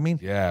 You know what I mean?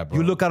 Yeah, bro.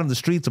 You look out on the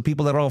streets of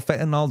people that are all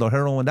fentanyl, they're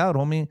heroined out,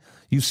 homie.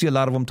 You see a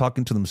lot of them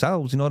talking to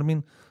themselves. You know what I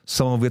mean?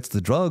 Some of it's the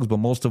drugs, but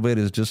most of it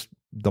is just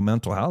the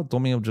mental health.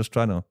 Homie, I'm just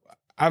trying to.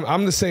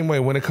 I'm the same way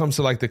when it comes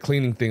to like the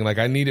cleaning thing. Like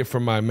I need it for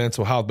my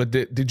mental health. But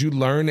did you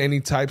learn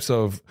any types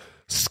of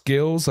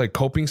skills, like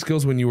coping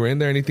skills when you were in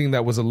there? Anything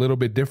that was a little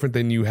bit different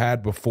than you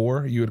had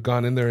before you had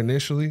gone in there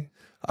initially?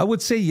 I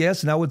would say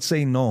yes, and I would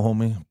say no,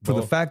 homie, for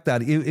the fact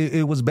that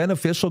it was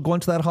beneficial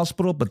going to that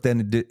hospital, but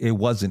then it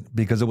wasn't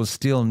because it was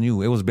still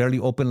new. It was barely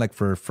open like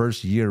for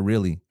first year,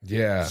 really.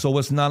 Yeah. So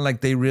it's not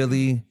like they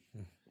really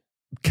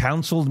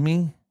counseled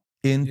me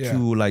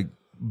into like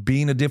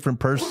being a different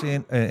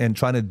person and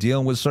trying to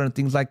deal with certain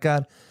things like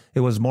that. It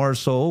was more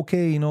so,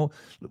 okay, you know,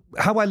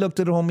 how I looked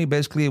at it, homie,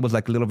 basically it was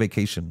like a little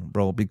vacation,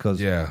 bro, because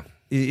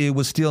it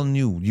was still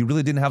new. You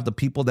really didn't have the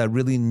people that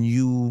really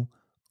knew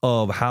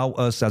of how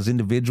us as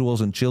individuals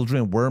and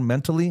children were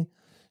mentally.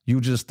 You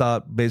just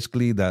thought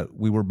basically that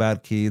we were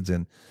bad kids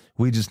and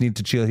we just need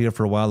to chill here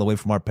for a while away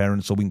from our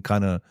parents so we can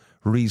kind of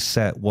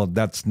reset. Well,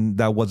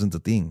 that wasn't the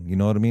thing. You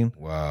know what I mean?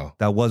 Wow.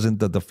 That wasn't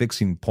the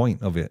fixing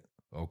point of it.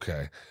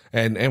 Okay.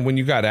 And when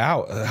you got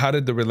out, how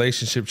did the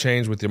relationship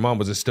change with your mom?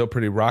 Was it still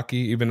pretty rocky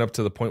even up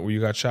to the point where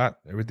you got shot?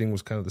 Everything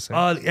was kind of the same?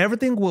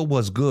 Everything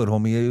was good,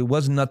 homie. It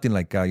was nothing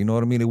like that. You know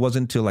what I mean? It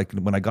wasn't until like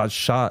when I got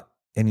shot,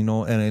 and, you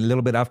know, and a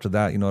little bit after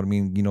that, you know what I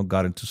mean? You know,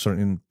 got into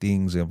certain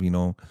things of, you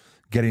know,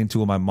 getting into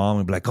it with my mom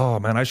and be like,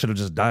 oh, man, I should have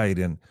just died.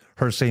 And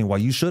her saying, well,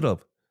 you should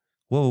have.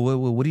 Whoa,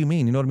 what do you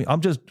mean? You know what I mean?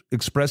 I'm just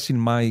expressing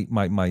my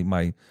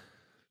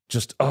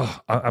just,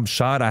 I'm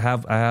shot. I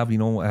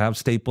have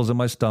staples in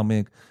my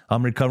stomach.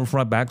 I'm recovering from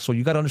my back. So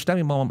you got to understand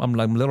me, Mom. I'm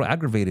a little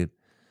aggravated.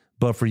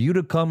 But for you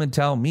to come and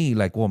tell me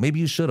like, well, maybe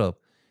you should have.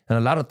 And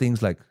a lot of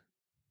things like,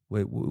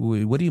 wait,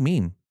 what do you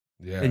mean?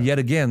 Yeah. And yet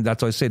again,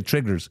 that's why I said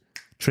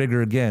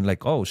trigger again.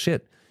 Like, oh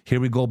shit, here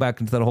we go back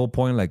into that whole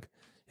point. Like,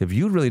 if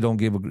you really don't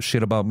give a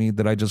shit about me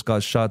that I just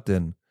got shot,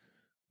 then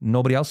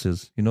nobody else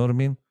is. You know what I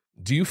mean?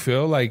 Do you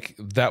feel like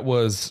that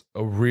was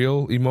a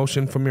real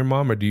emotion from your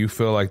mom, or do you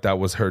feel like that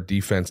was her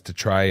defense to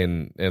try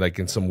and like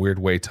in some weird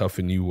way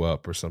toughen you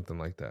up or something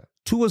like that?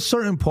 To a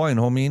certain point,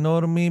 homie, you know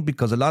what I mean?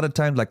 Because a lot of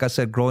times, like I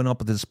said, growing up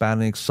with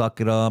Hispanics,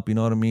 suck it up, you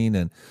know what I mean?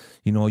 And,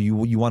 you know, you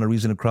want a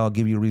reason to cry, I'll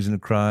give you a reason to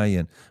cry.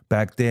 And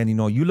back then, you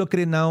know, you look at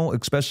it now,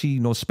 especially, you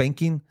know,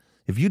 spanking.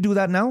 If you do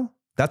that now,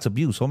 that's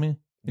abuse, homie.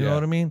 You know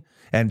what I mean?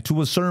 And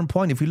to a certain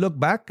point, if you look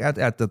back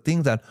at the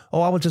things that,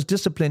 I would just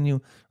discipline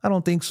you, I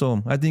don't think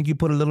so. I think you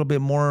put a little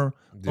bit more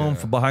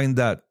oomph behind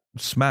that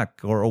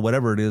smack or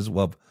whatever it is.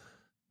 Well,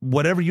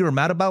 whatever you were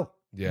mad about,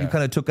 you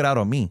kind of took it out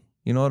on me.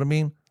 You know what I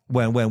mean?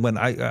 When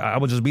I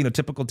was just being a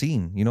typical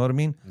teen. You know what I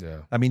mean? Yeah.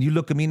 I mean, you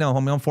look at me now,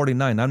 homie, I'm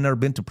 49. I've never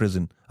been to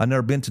prison. I've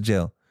never been to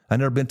jail. I've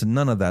never been to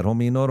none of that,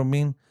 homie. You know what I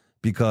mean?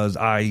 Because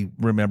I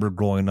remember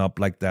growing up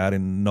like that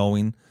and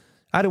knowing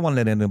I didn't want to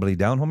let anybody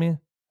down, homie.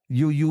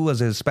 You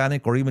as a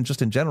Hispanic or even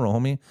just in general,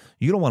 homie,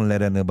 you don't want to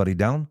let anybody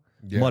down,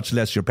 much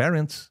less your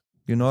parents.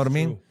 You know what I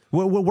mean?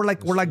 We're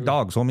like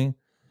dogs, homie.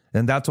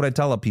 And that's what I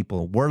tell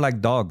people. We're like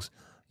dogs.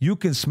 You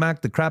can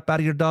smack the crap out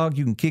of your dog.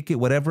 You can kick it,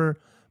 whatever.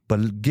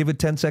 But give it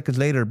 10 seconds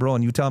later, bro,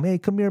 and you tell them, hey,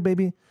 come here,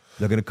 baby.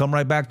 They're going to come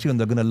right back to you and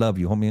they're going to love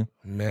you, homie.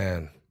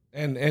 Man.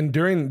 And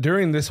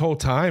during this whole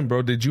time,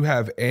 bro, did you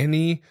have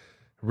any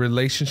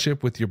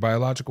relationship with your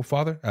biological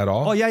father at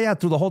all? Oh yeah,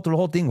 through the whole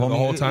thing, homie. The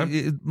whole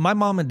time? My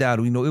mom and dad,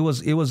 you know, it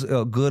was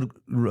a good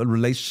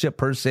relationship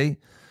per se,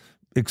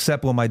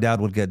 except when my dad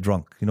would get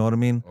drunk. You know what I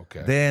mean?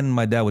 Okay. Then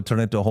my dad would turn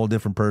into a whole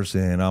different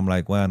person, and I'm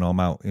like, well, no, I'm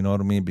out. You know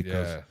what I mean?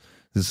 Because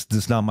this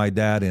is not my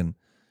dad. And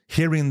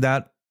hearing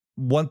that,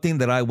 one thing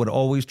that I would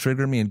always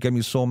trigger me and get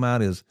me so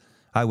mad is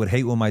I would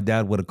hate when my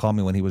dad would have called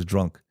me when he was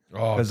drunk.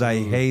 Because I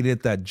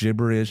hated that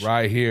gibberish.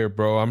 Right here,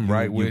 bro. I'm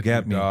right with you,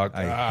 get me. dog.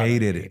 I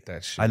hated it.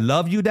 That shit. I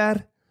love you,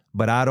 Dad,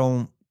 but I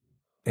don't.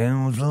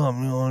 And what's up?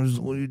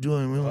 What are you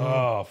doing? Man?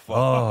 Oh,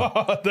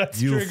 fuck.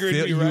 That's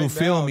triggering me right now. You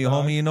feel me,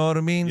 homie. You know what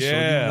I mean? Yeah.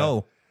 So you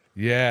know.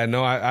 Yeah,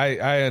 no,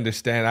 I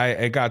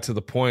understand. It got to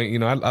the point, you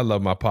know, I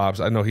love my pops.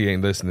 I know he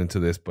ain't listening to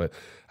this, but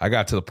I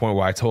got to the point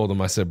where I told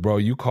him, I said, bro,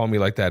 you call me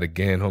like that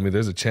again, homie,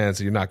 there's a chance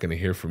that you're not going to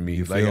hear from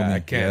me. Like,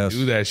 I can't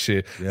do that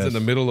shit. He's in the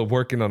middle of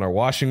working on our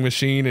washing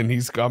machine and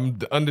I'm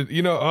under,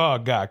 you know, oh,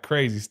 God,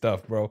 crazy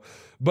stuff, bro.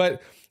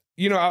 But,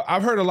 you know,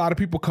 I've heard a lot of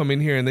people come in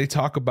here and they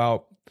talk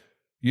about,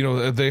 you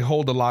know, they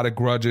hold a lot of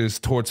grudges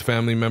towards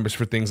family members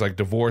for things like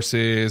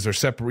divorces or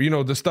separate, you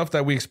know, the stuff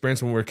that we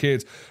experienced when we were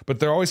kids. But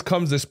there always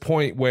comes this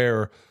point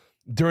where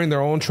during their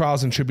own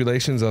trials and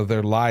tribulations of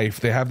their life,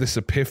 they have this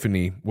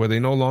epiphany where they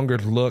no longer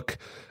look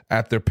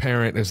at their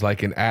parent as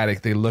like an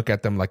addict. They look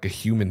at them like a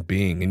human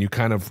being, and you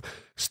kind of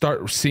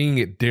start seeing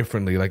it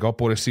differently. Like, oh,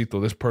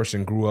 pobrecito, this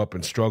person grew up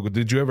and struggled.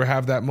 Did you ever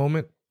have that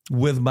moment?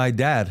 With my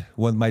dad,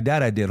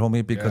 I did,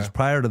 homie, because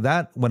prior to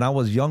that, when I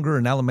was younger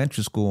in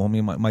elementary school,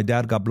 homie, my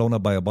dad got blown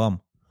up by a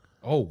bomb.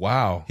 Oh,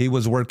 wow. He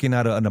was working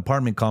at an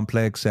apartment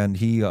complex, and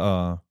he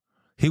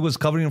was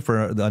covering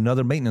for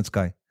another maintenance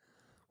guy.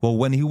 Well,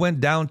 when he went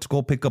down to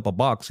go pick up a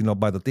box, you know,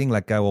 by the thing,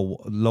 like,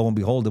 well, lo and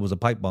behold, it was a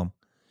pipe bomb.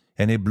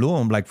 And it blew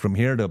him, like, from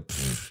here to,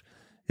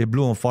 it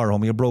blew him far,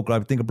 homie. I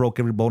think it broke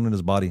every bone in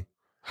his body.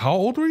 How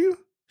old were you?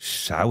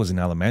 I was in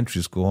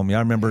elementary school, homie. I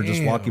remember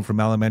just walking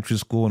from elementary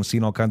school and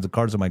seeing all kinds of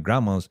cards of my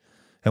grandma's.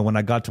 And when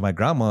I got to my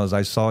grandma's,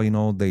 I saw, you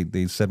know,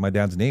 they said my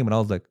dad's name. And I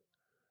was like,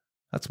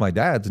 that's my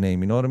dad's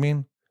name. You know what I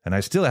mean? And I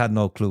still had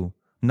no clue.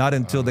 Not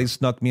until they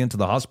snuck me into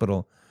the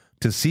hospital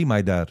to see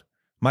my dad.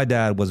 My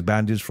dad was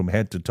bandaged from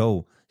head to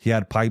toe. He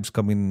had pipes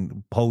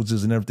coming,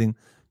 hoses and everything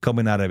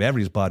coming out of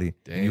everybody's body.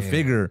 And you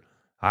figure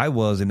I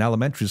was in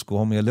elementary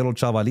school, homie, a little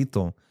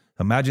chavalito.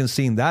 Imagine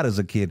seeing that as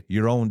a kid.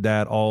 Your own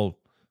dad all...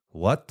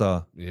 What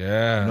the?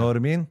 Yeah. You know what I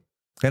mean?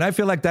 And I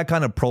feel like that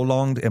kind of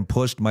prolonged and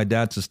pushed my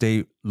dad to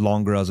stay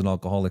longer as an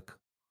alcoholic.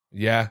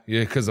 Yeah,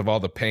 because of all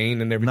the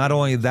pain and everything. Not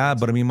only that,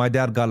 but I mean, my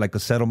dad got like a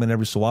settlement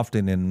every so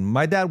often. And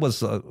my dad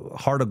was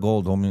heart of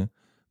gold, homie.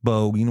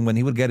 But, you know, when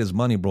he would get his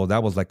money, bro,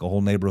 that was like a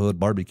whole neighborhood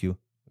barbecue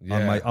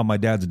on my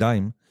dad's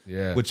dime.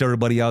 Yeah. Which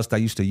everybody else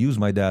that used to use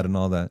my dad and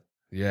all that.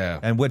 Yeah.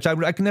 And which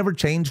I can never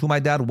change who my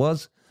dad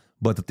was.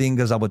 But the thing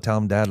is, I would tell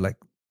him, Dad, like,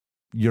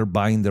 you're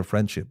buying their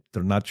friendship.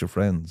 They're not your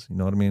friends. You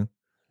know what I mean?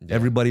 Yeah.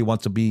 Everybody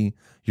wants to be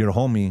your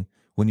homie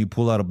when you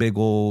pull out a big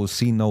old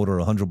C note or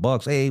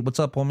 $100. Hey, what's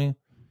up, homie?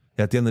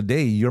 At the end of the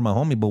day, you're my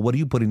homie, but what are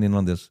you putting in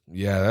on this?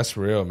 Yeah, that's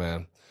real,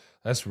 man.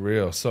 That's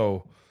real.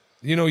 So,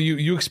 you know,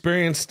 you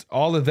experienced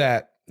all of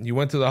that. You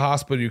went to the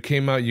hospital. You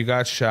came out. You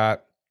got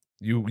shot.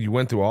 You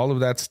went through all of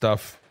that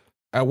stuff.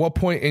 At what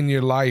point in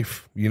your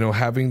life, you know,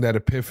 having that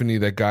epiphany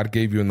that God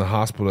gave you in the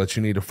hospital that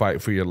you need to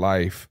fight for your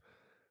life,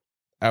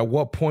 at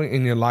what point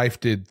in your life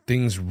did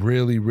things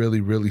really,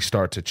 really, really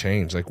start to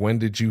change? Like, when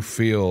did you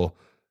feel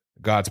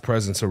God's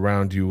presence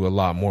around you a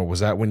lot more?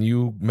 Was that when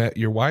you met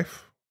your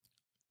wife?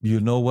 You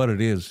know what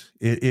it is?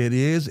 It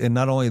is, and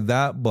not only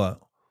that,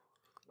 but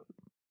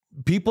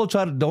people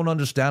don't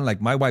understand. Like,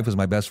 my wife is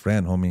my best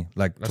friend, homie.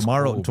 Like, That's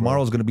tomorrow's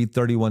cool, going to be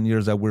 31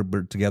 years that we're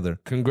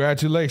together.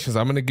 Congratulations.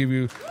 I'm going to give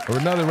you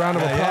another round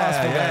of applause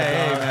for that.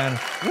 Hey, man.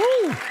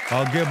 Woo!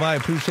 I'll give my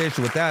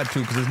appreciation with that,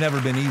 too, because it's never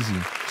been easy.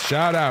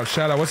 Shout out.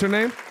 What's her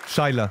name?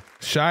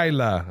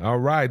 Shyla. All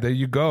right, there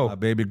you go. My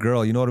baby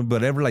girl, you know what I mean?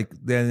 But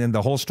then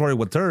the whole story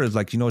with her is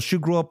like, you know, she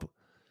grew up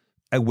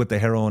with a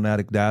heroin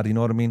addict dad, you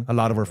know what I mean? A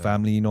lot of her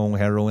family, you know,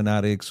 heroin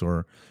addicts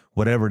or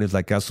whatever it is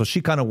like that. So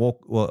she kind of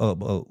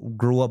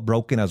grew up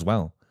broken as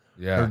well.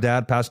 Yeah. Her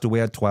dad passed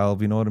away at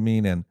 12, you know what I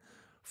mean? And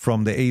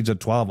from the age of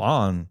 12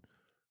 on,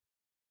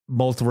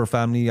 most of her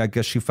family, I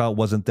guess she felt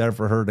wasn't there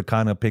for her to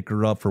kind of pick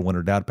her up for when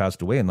her dad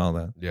passed away and all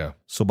that. Yeah.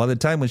 So by the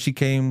time when she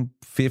came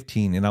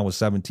 15 and I was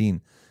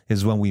 17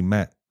 is when we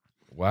met.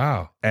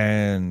 Wow.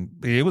 And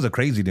it was a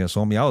craziness,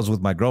 homie. I was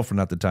with my girlfriend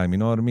at the time, you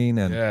know what I mean?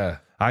 And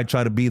I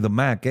try to be the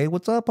Mac. Hey,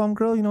 what's up,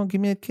 homegirl? You know,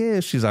 give me a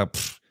kiss. She's like,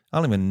 I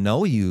don't even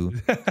know you.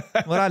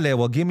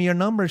 Well, give me your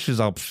number. She's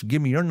like,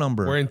 give me your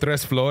number. We're in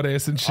Tres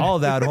Flores and shit. All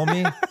that,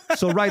 homie.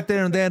 So right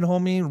there and then,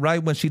 homie,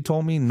 right when she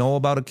told me no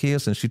about a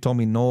kiss and she told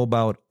me no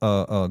about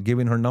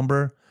giving her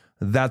number,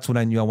 that's when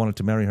I knew I wanted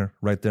to marry her.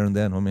 Right there and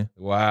then, homie.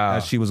 Wow.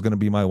 That she was going to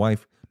be my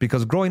wife.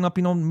 Because growing up,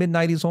 you know,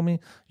 mid-90s, homie,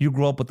 you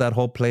grew up with that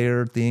whole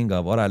player thing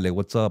of, orale,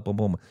 what's up, boom,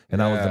 boom.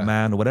 And I was the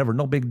man or whatever.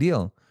 No big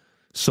deal.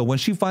 So when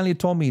she finally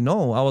told me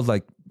no, I was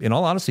like, in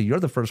all honesty, you're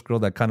the first girl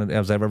that kind of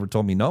has ever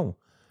told me no.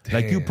 Damn.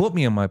 Like, you put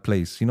me in my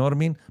place. You know what I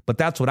mean? But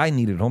that's what I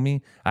needed,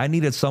 homie. I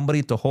needed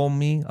somebody to hold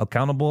me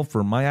accountable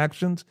for my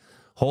actions,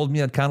 hold me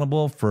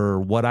accountable for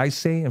what I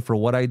say and for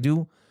what I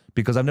do.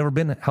 Because I've never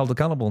been held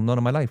accountable none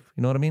of my life.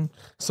 You know what I mean?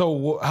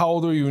 So how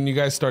old were you when you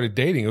guys started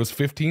dating? It was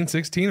 15,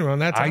 16, around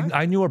that time?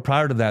 I knew her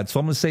prior to that. So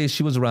I'm going to say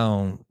she was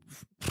around,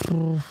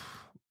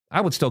 I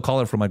would still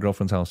call her from my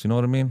girlfriend's house. You know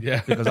what I mean?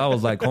 Yeah. Because I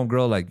was like,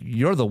 homegirl, like,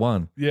 you're the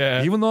one.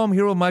 Yeah. Even though I'm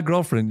here with my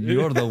girlfriend,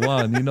 you're the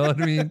one. You know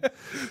what I mean?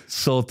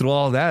 So through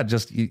all that,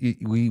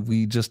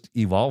 we just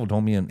evolved,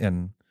 homie.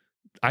 And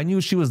I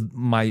knew she was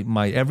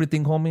my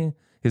everything, homie,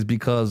 is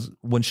because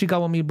when she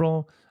got with me,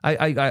 bro,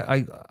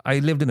 I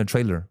lived in a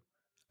trailer.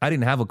 I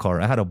didn't have a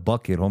car. I had a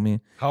bucket, homie.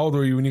 How old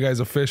were you when you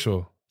guys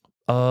official?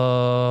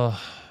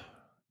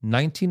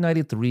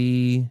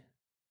 1993.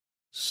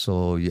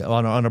 So yeah,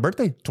 on her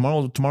birthday.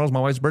 Tomorrow's my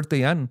wife's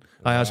birthday, and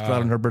I asked her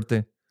out on her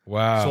birthday.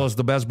 Wow. So it's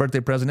the best birthday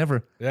present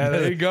ever. Yeah,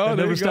 there you go. It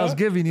never stops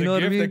giving. You know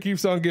what I mean? That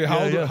keeps on giving.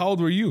 How old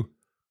were you?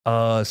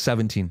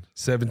 17.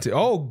 17.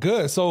 Oh,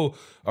 good. So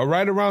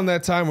right around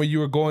that time when you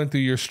were going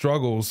through your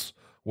struggles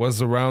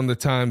was around the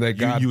time that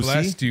God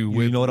blessed you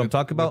with. You know what I'm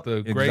talking about?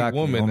 With a great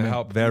woman to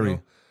help. Very. You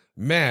know?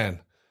 Man,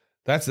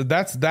 that's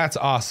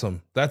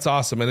awesome. That's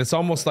awesome. And it's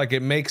almost like it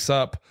makes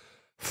up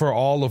for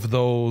all of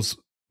those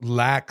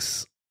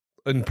lacks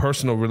in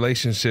personal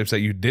relationships that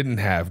you didn't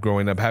have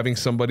growing up. Having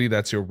somebody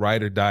that's your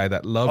ride or die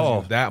that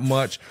loves you that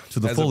much to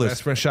the as fullest. A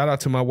best friend. Shout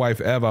out to my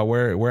wife Eva.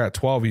 We're at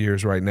 12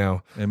 years right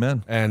now.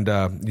 Amen. And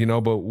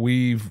but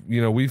we've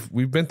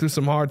been through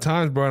some hard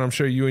times, bro. And I'm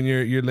sure you and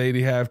your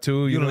lady have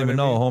too. You don't even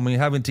know, homie.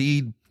 Having to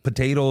eat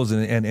potatoes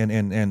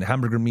and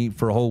hamburger meat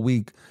for a whole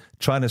week.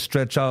 Trying to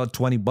stretch out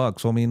 $20,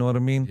 homie. You know what I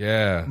mean?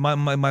 Yeah. My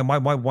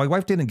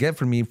wife didn't get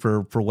from me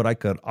for what I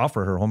could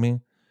offer her, homie.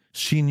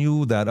 She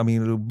knew that. I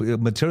mean,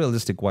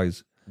 materialistic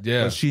wise.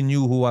 Yeah. But she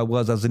knew who I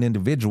was as an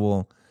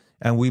individual,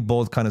 and we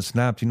both kind of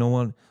snapped. You know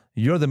what?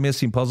 You're the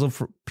missing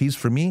piece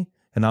for me,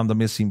 and I'm the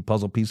missing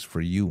puzzle piece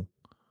for you.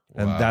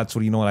 And that's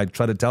what I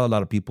try to tell a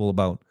lot of people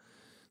about.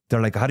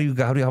 They're like, how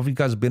have you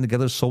guys been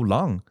together so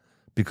long?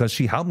 Because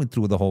she helped me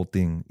through the whole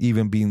thing,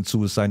 even being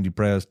suicide and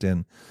depressed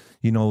and.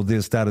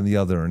 This, that, and the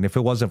other. And if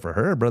it wasn't for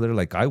her, brother,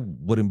 like I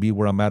wouldn't be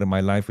where I'm at in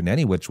my life in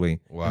any which way.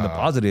 Wow. In the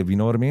positive, you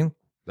know what I mean?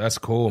 That's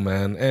cool,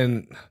 man.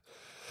 And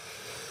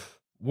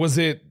was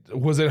it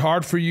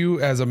hard for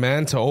you as a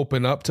man to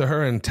open up to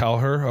her and tell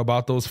her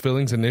about those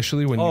feelings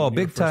initially when you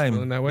big were first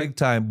feeling that way? Big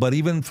time. But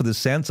even for the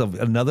sense of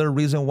another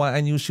reason why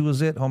I knew she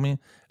was it, homie,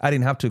 I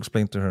didn't have to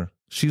explain to her.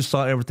 She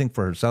saw everything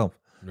for herself.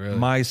 Really?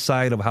 My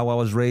side of how I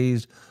was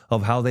raised,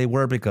 of how they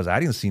were, because I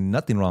didn't see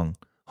nothing wrong.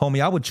 Homie,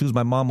 I would choose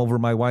my mom over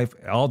my wife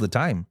all the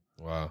time.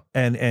 Wow.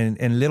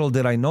 And little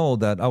did I know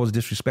that I was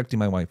disrespecting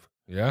my wife.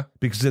 Yeah.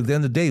 Because at the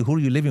end of the day, who are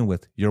you living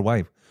with? Your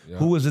wife. Yeah.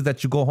 Who is it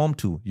that you go home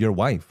to? Your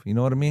wife. You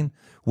know what I mean?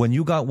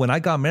 When I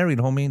got married,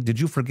 homie, did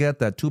you forget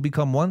that two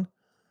become one?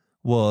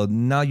 Well,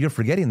 now you're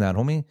forgetting that,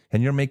 homie.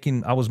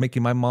 And I was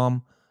making my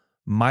mom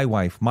my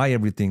wife, my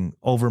everything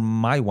over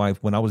my wife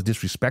when I was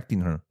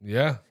disrespecting her.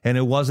 Yeah. And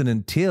it wasn't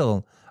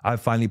until I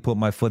finally put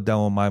my foot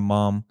down on my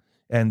mom.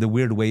 And the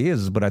weird way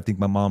is, but I think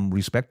my mom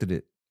respected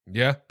it.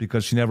 Yeah.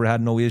 Because she never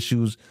had no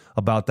issues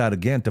about that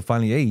again to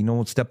finally,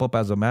 hey, step up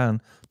as a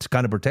man to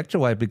kind of protect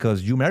your wife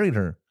because you married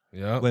her.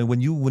 Yeah.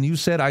 When you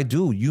said I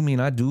do, you mean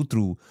I do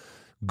through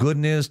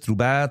goodness, through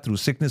bad, through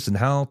sickness and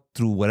health,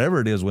 through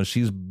whatever it is, when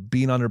she's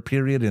being on her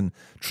period and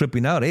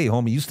tripping out, hey,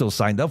 homie, you still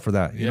signed up for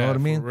that. You know what I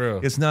mean? For real.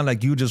 It's not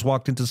like you just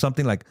walked into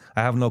something like,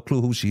 I have no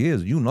clue who she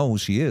is. You know who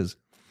she is.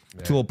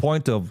 Yeah. To a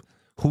point of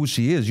who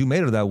she is. You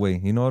made her that way.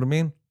 You know what I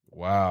mean?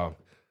 Wow.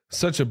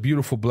 Such a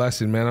beautiful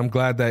blessing, man. I'm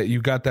glad that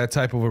you got that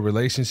type of a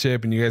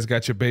relationship and you guys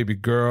got your baby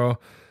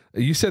girl.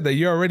 You said that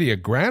you're already a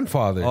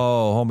grandfather.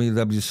 Oh, homie,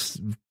 that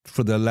was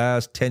for the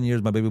last 10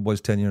 years. My baby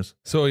boy's 10 years.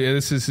 So yeah,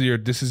 this is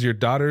your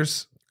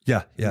daughter's?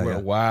 Yeah.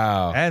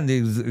 Wow. And the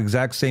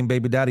exact same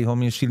baby daddy,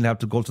 homie. She didn't have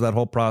to go through that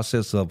whole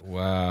process of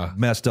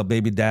messed up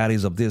baby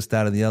daddies of this,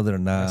 that, and the other.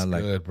 Nah, that's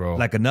like, good, bro.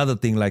 Like another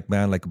thing, like,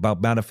 man, like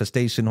about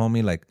manifestation,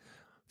 homie. Like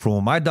from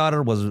when my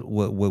daughter was,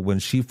 when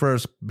she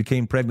first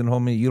became pregnant,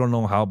 homie, you don't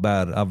know how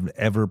bad I've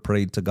ever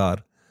prayed to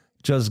God.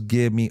 Just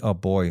give me a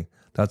boy.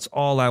 That's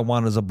all I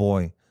want is a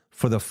boy.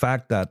 For the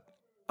fact that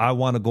I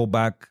want to go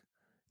back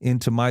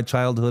into my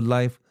childhood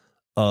life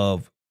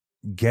of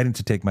getting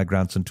to take my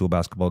grandson to a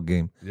basketball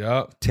game,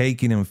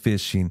 taking him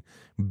fishing,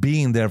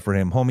 being there for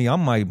him. Homie,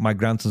 I'm my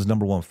grandson's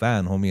number one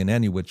fan, homie, in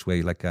any which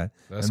way like that.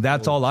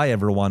 That's all I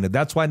ever wanted.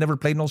 That's why I never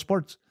played no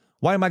sports.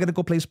 Why am I going to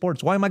go play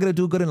sports? Why am I going to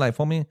do good in life,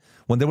 homie?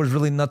 When there was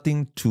really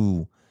nothing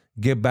to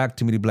give back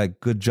to me to be like,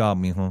 good job,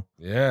 mijo.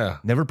 Yeah.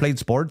 Never played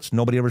sports.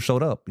 Nobody ever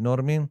showed up. You know what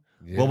I mean?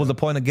 Yeah. What was the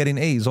point of getting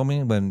A's,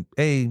 homie? When,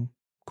 hey,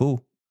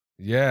 cool.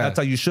 Yeah. That's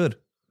how you should.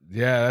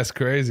 Yeah, that's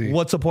crazy.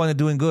 What's the point of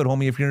doing good,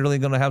 homie, if you're really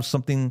going to have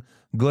something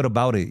good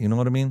about it? You know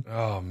what I mean?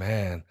 Oh,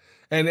 man.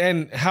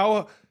 And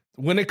how,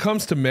 when it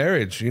comes to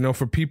marriage, you know,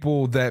 for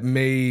people that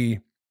may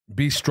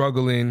be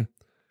struggling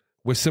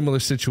with similar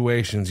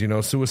situations, you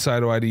know,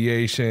 suicidal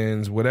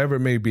ideations, whatever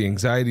it may be,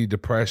 anxiety,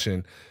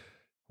 depression,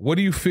 what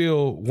do you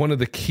feel one of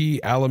the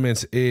key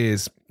elements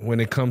is when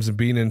it comes to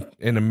being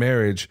in a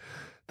marriage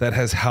that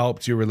has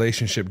helped your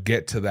relationship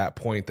get to that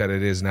point that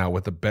it is now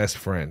with a best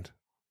friend?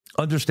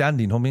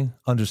 Understanding, homie.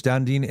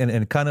 Understanding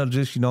and kind of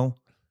just, you know,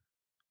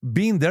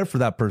 being there for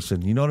that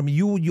person. You know what I mean?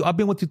 You I've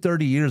been with you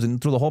 30 years,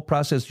 and through the whole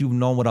process, you've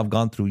known what I've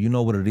gone through. You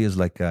know what it is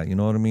like that. You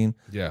know what I mean?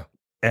 Yeah.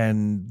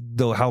 And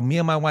how me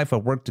and my wife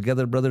have worked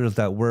together, brother, is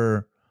that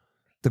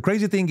the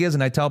crazy thing is,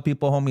 and I tell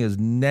people, homie, is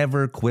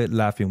never quit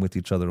laughing with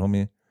each other,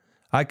 homie.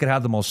 I could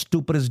have the most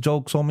stupidest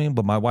jokes, homie,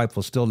 but my wife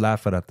will still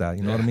laugh at that.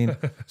 You know what I mean?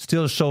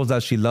 Still shows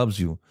that she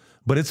loves you.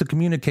 But it's a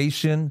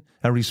communication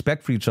and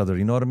respect for each other.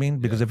 You know what I mean?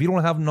 Because if you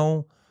don't have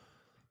no,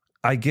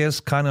 I guess,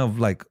 kind of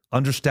like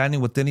understanding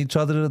within each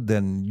other,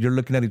 then you're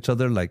looking at each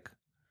other like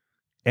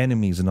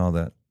enemies and all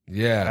that.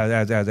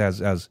 Yeah.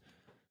 As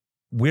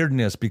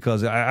weirdness,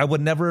 because I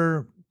would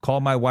never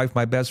call my wife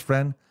my best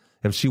friend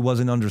if she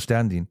wasn't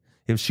understanding,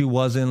 if she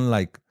wasn't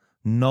like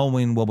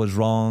knowing what was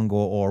wrong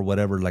or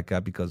whatever like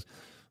that, because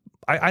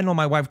I know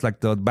my wife like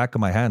the back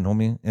of my hand,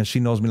 homie, and she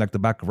knows me like the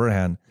back of her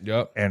hand.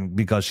 Yep. And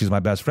because she's my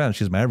best friend,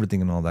 she's my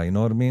everything and all that, you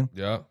know what I mean?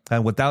 Yeah.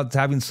 And without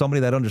having somebody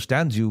that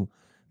understands you,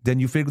 then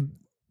you figure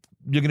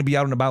you're going to be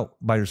out and about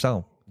by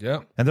yourself. Yeah.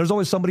 And there's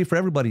always somebody for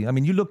everybody. I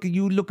mean, you look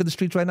at the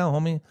streets right now,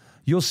 homie.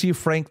 You'll see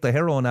Frank, the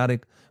heroin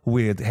addict,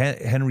 with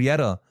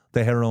Henrietta,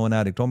 the heroin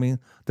addict, homie.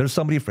 There's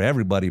somebody for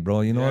everybody,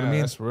 bro. You know what I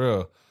mean? That's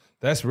real.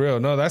 That's real.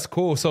 No, that's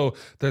cool. So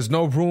there's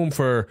no room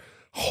for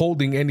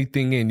holding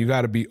anything in. You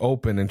got to be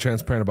open and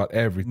transparent about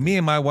everything. Me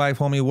and my wife,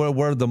 homie,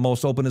 we're the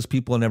most openest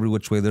people in every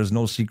which way. There's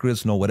no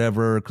secrets, no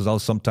whatever. Because I'll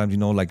sometimes, you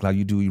know, like how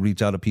you do, you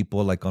reach out to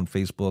people like on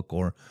Facebook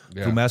or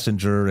through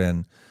Messenger,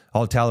 and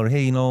I'll tell her,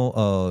 hey, you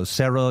know,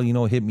 Sarah, you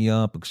know, hit me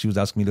up because she was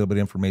asking me a little bit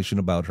of information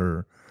about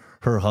her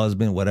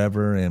husband,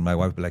 whatever. And my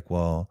wife would be like,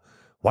 well,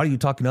 why are you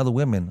talking to other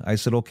women? I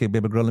said, okay,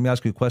 baby girl, let me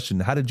ask you a question.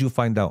 How did you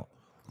find out?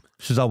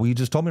 She's like, well, you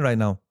just told me right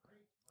now.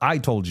 I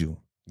told you.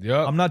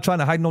 Yeah. I'm not trying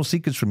to hide no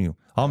secrets from you.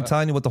 I'm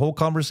telling you what the whole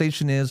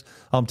conversation is.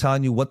 I'm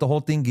telling you what the whole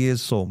thing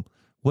is. So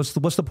what's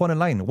the point in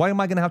lying? Why am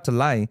I going to have to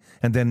lie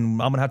and then I'm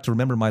going to have to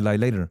remember my lie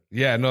later?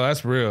 Yeah, no,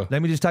 that's real.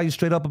 Let me just tell you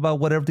straight up about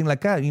what everything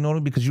like that, you know,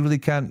 because you really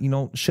can't, you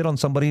know, shit on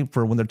somebody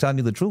for when they're telling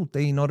you the truth.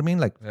 You know what I mean?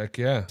 Like, heck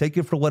yeah. Take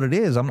it for what it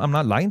is. I'm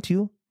not lying to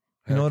you.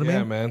 You know what I mean?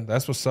 Yeah, man.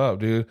 That's what's up,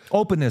 dude.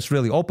 Openness,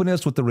 really.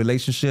 Openness with the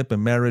relationship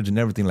and marriage and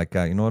everything like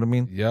that. You know what I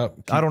mean?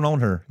 Yep. I don't own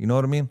her. You know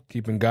what I mean?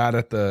 Keeping God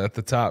at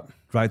the top.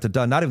 Right,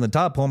 not even the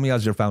top, homie,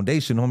 as your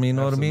foundation, homie. You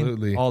know what I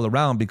mean? All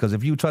around, because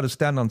if you try to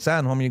stand on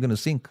sand, homie, you're gonna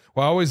sink.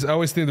 Well, I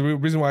always think the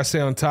reason why I say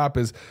on top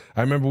is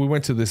I remember we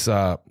went to this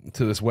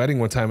wedding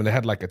one time and they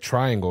had like a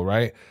triangle,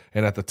 right?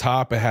 And at the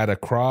top it had a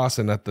cross,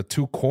 and at the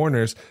two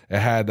corners it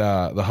had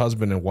the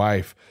husband and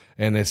wife.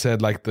 And it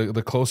said like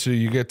the closer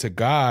you get to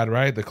God,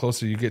 right, the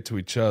closer you get to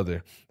each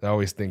other. I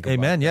always think about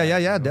Amen.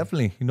 that, Yeah,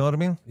 definitely. You know what I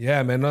mean?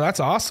 Yeah, man. No, that's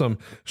awesome.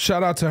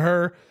 Shout out to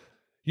her.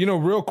 You know,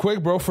 real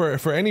quick, bro,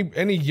 for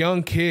any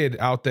young kid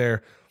out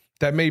there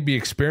that may be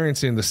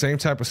experiencing the same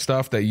type of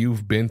stuff that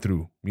you've been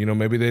through. You know,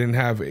 maybe they didn't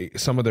have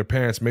some of their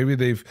parents. Maybe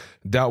they've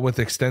dealt with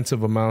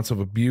extensive amounts of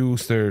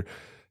abuse. They're,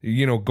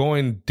 you know,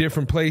 going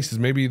different places.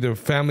 Maybe their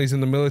family's in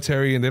the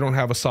military and they don't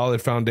have a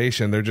solid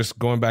foundation. They're just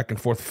going back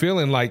and forth,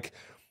 feeling like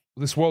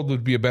this world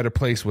would be a better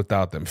place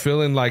without them,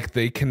 feeling like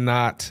they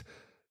cannot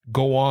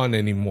go on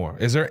anymore.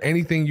 Is there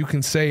anything you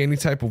can say, any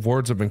type of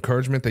words of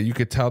encouragement that you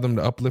could tell them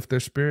to uplift their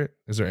spirit?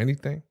 Is there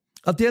anything?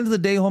 At the end of the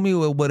day,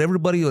 homie, what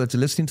everybody that's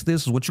listening to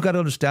this is what you got to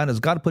understand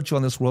is God put you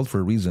on this world for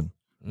a reason.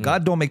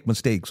 God don't make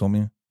mistakes,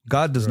 homie.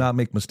 God does not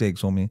make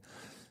mistakes, homie.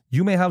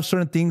 You may have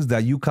certain things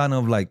that you kind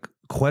of like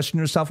question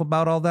yourself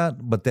about all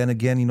that, but then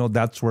again, you know,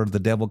 that's where the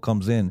devil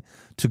comes in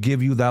to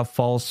give you that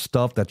false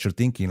stuff that you're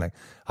thinking like,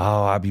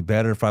 oh, I'd be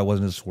better if I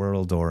wasn't in this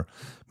world, or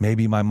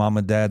maybe my mom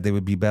and dad, they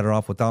would be better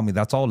off without me.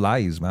 That's all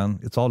lies, man.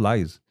 It's all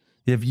lies.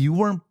 If you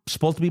weren't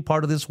supposed to be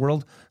part of this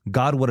world,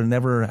 God would have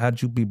never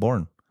had you be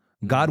born.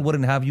 God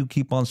wouldn't have you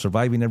keep on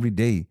surviving every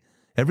day.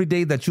 Every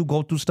day that you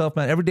go through stuff,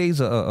 man, every day is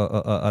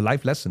a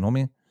life lesson,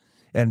 homie.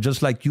 And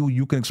just like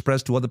you can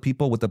express to other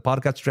people with the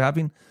podcast you're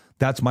having,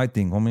 that's my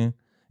thing, homie.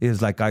 Is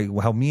like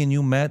how me and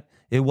you met,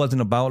 it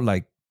wasn't about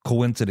like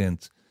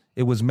coincidence.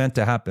 It was meant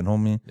to happen,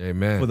 homie.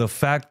 Amen. For the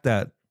fact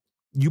that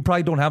you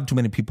probably don't have too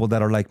many people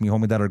that are like me,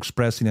 homie, that are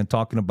expressing and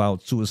talking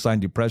about suicide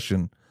and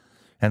depression.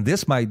 And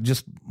this might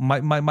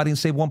even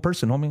save one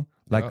person, homie.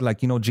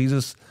 Like you know,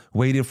 Jesus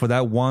waited for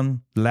that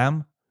one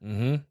lamb.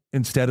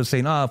 Instead of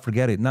saying,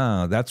 forget it.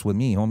 Nah, that's with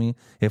me, homie.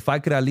 If I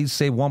could at least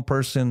save one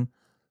person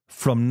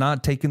from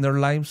not taking their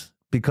lives,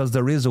 because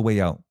there is a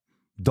way out.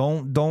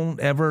 Don't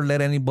ever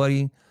let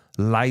anybody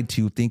lie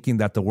to you thinking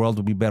that the world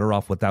will be better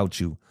off without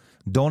you.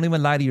 Don't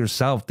even lie to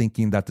yourself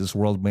thinking that this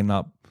world may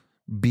not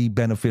be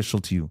beneficial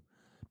to you.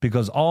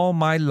 Because all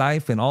my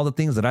life and all the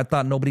things that I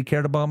thought nobody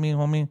cared about me,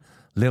 homie,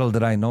 little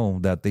did I know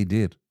that they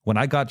did. When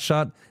I got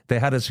shot, they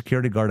had a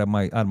security guard at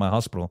my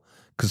hospital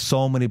because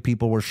so many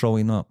people were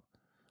showing up.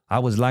 I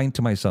was lying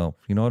to myself.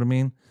 You know what I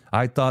mean?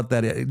 I thought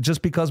that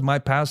just because my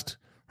past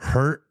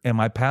hurt and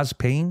my past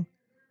pain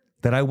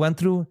that I went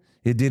through,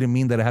 it didn't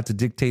mean that I had to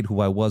dictate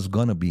who I was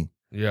going to be.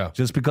 Yeah.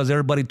 Just because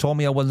everybody told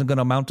me I wasn't going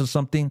to amount to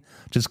something,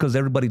 just because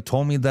everybody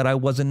told me that I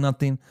wasn't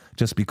nothing,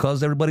 just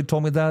because everybody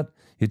told me that,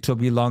 it took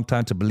me a long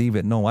time to believe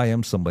it. No, I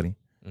am somebody.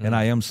 And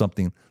I am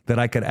something that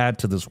I could add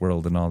to this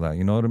world and all that.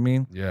 You know what I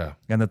mean? Yeah.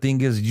 And the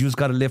thing is, you just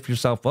got to lift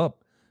yourself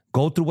up.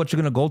 Go through what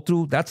you're going to go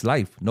through. That's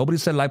life. Nobody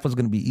said life was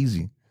going to be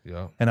easy.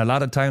 Yeah. And a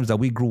lot of times that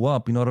we grew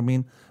up, you know what I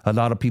mean? A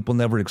lot of people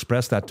never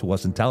express that to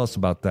us and tell us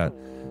about that.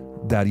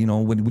 That, you know,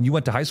 when you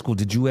went to high school,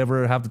 did you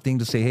ever have the thing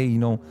to say, hey, you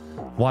know,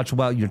 watch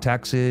about your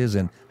taxes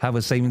and have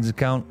a savings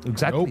account?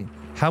 Exactly. Nope.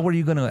 How are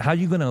you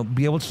gonna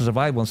be able to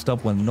survive on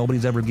stuff when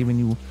nobody's ever given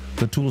you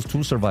the tools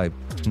to survive?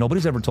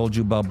 Nobody's ever told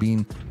you about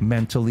being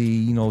mentally,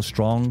 you know,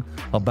 strong,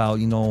 about,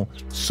 you know,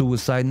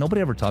 suicide.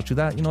 Nobody ever taught you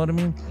that. You know what I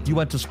mean? You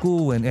went to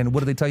school and what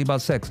did they tell you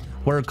about sex?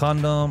 Wear a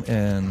condom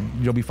and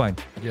you'll be fine.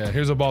 Yeah,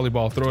 here's a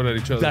volleyball, throw it at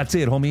each other. That's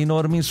it, homie. You know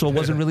what I mean? So it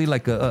wasn't really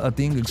like a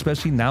thing,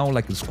 especially now,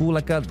 like in school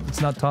like that.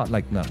 It's not taught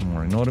like that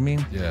anymore. You know what I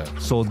mean? Yeah.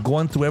 So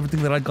going through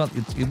everything that I got,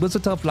 it was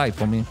a tough life,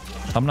 homie.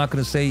 I'm not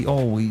going to say,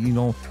 oh, you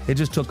know, it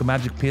just took a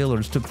magic pill or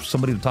it just took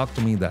somebody to talk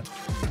to me that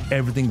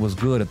everything was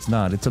good. It's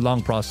not. It's a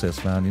long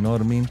process, man. You know what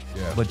I mean?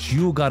 Yeah. But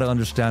you got to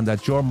understand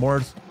that you're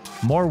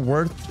more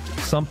worth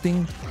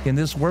something in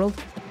this world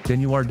than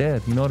you are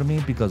dead. You know what I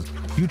mean? Because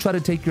you try to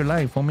take your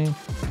life, homie.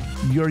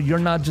 You're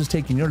not just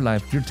taking your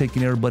life. You're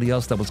taking everybody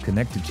else that was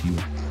connected to you.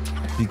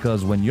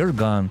 Because when you're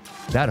gone,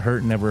 that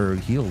hurt never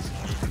heals.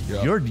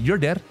 Yep. You're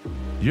dead.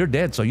 You're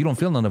dead, so you don't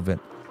feel none of it.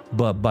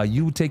 But by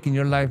you taking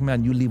your life,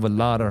 man, you leave a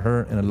lot of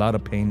hurt and a lot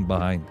of pain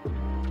behind.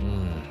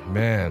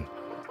 Man.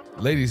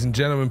 Ladies and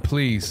gentlemen,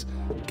 please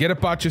get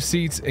up out your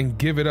seats and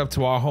give it up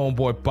to our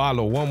homeboy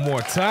Palo one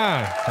more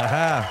time.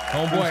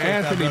 Homeboy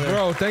Anthony,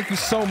 bro, thank you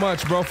so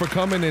much, bro, for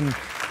coming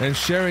and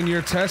sharing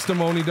your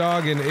testimony,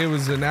 dog. And it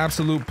was an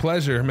absolute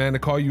pleasure, man, to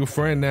call you a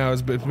friend now.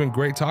 It's been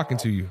great talking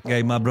to you.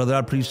 Hey, my brother, I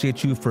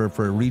appreciate you for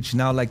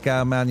reaching out like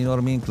that, man. You know what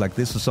I mean? Like,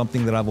 this is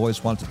something that I've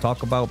always wanted to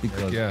talk about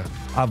because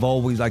I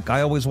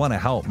always want to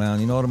help, man.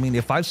 You know what I mean?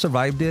 If I've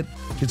survived it,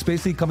 it's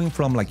basically coming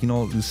from, like, you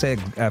know, you say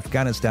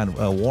Afghanistan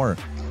war.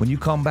 When you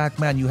come back,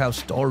 man, you have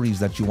stories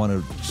that you want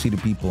to see to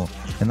people.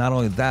 And not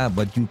only that,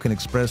 but you can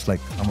express, like,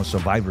 I'm a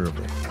survivor of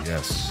it.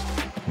 Yes.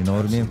 You know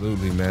what I mean?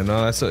 Absolutely, man.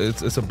 No, it's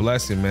a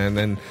blessing, man.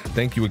 And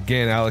thank you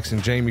again, Alex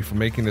and Jamie, for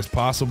making this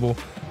possible.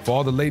 For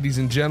all the ladies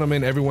and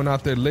gentlemen, everyone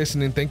out there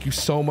listening, thank you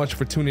so much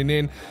for tuning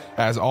in.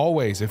 As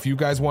always, if you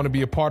guys want to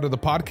be a part of the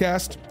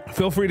podcast,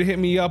 feel free to hit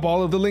me up.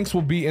 All of the links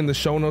will be in the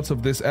show notes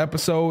of this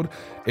episode.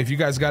 If you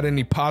guys got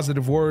any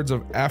positive words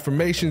of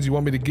affirmations you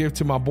want me to give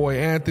to my boy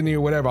Anthony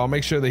or whatever, I'll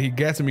make sure that he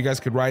gets them. You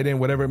guys could write in,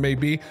 whatever it may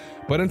be.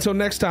 But until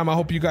next time, I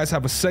hope you guys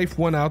have a safe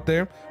one out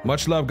there.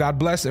 Much love, God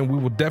bless, and we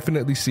will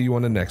definitely see you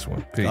on the next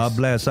one. Peace. God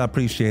bless. I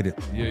appreciate it.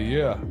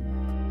 Yeah.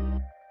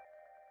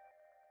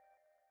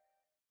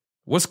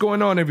 What's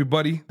going on,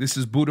 everybody? This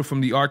is Buddha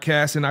from the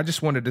ARCast, and I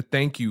just wanted to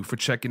thank you for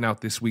checking out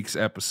this week's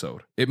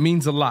episode. It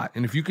means a lot,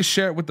 and if you could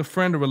share it with a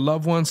friend or a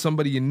loved one,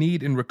 somebody you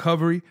need in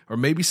recovery, or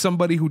maybe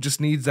somebody who just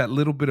needs that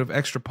little bit of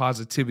extra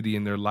positivity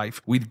in their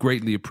life, we'd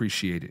greatly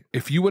appreciate it.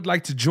 If you would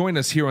like to join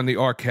us here on the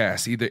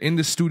ARCast, either in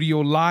the studio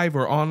live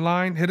or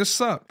online, hit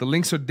us up. The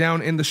links are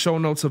down in the show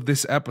notes of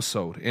this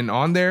episode, and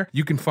on there,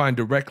 you can find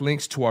direct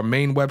links to our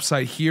main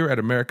website here at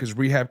Americas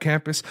Rehab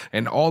Campus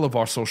and all of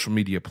our social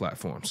media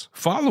platforms.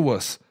 Follow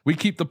us. We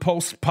keep the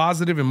posts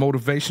positive and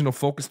motivational,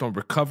 focused on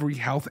recovery,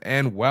 health,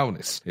 and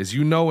wellness. As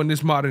you know, in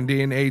this modern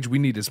day and age, we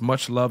need as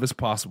much love as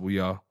possible,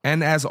 y'all.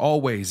 And as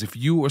always, if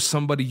you or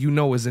somebody you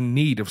know is in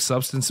need of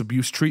substance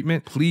abuse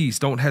treatment, please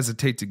don't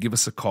hesitate to give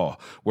us a call.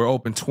 We're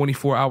open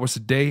 24 hours a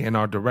day, and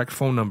our direct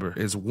phone number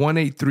is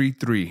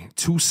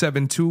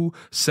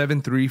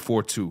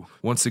 1-833-272-7342.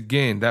 Once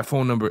again, that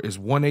phone number is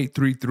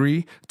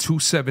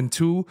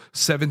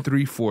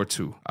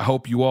 1-833-272-7342. I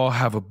hope you all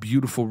have a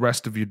beautiful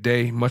rest of your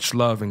day. Much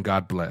love and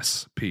God bless.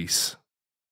 Peace.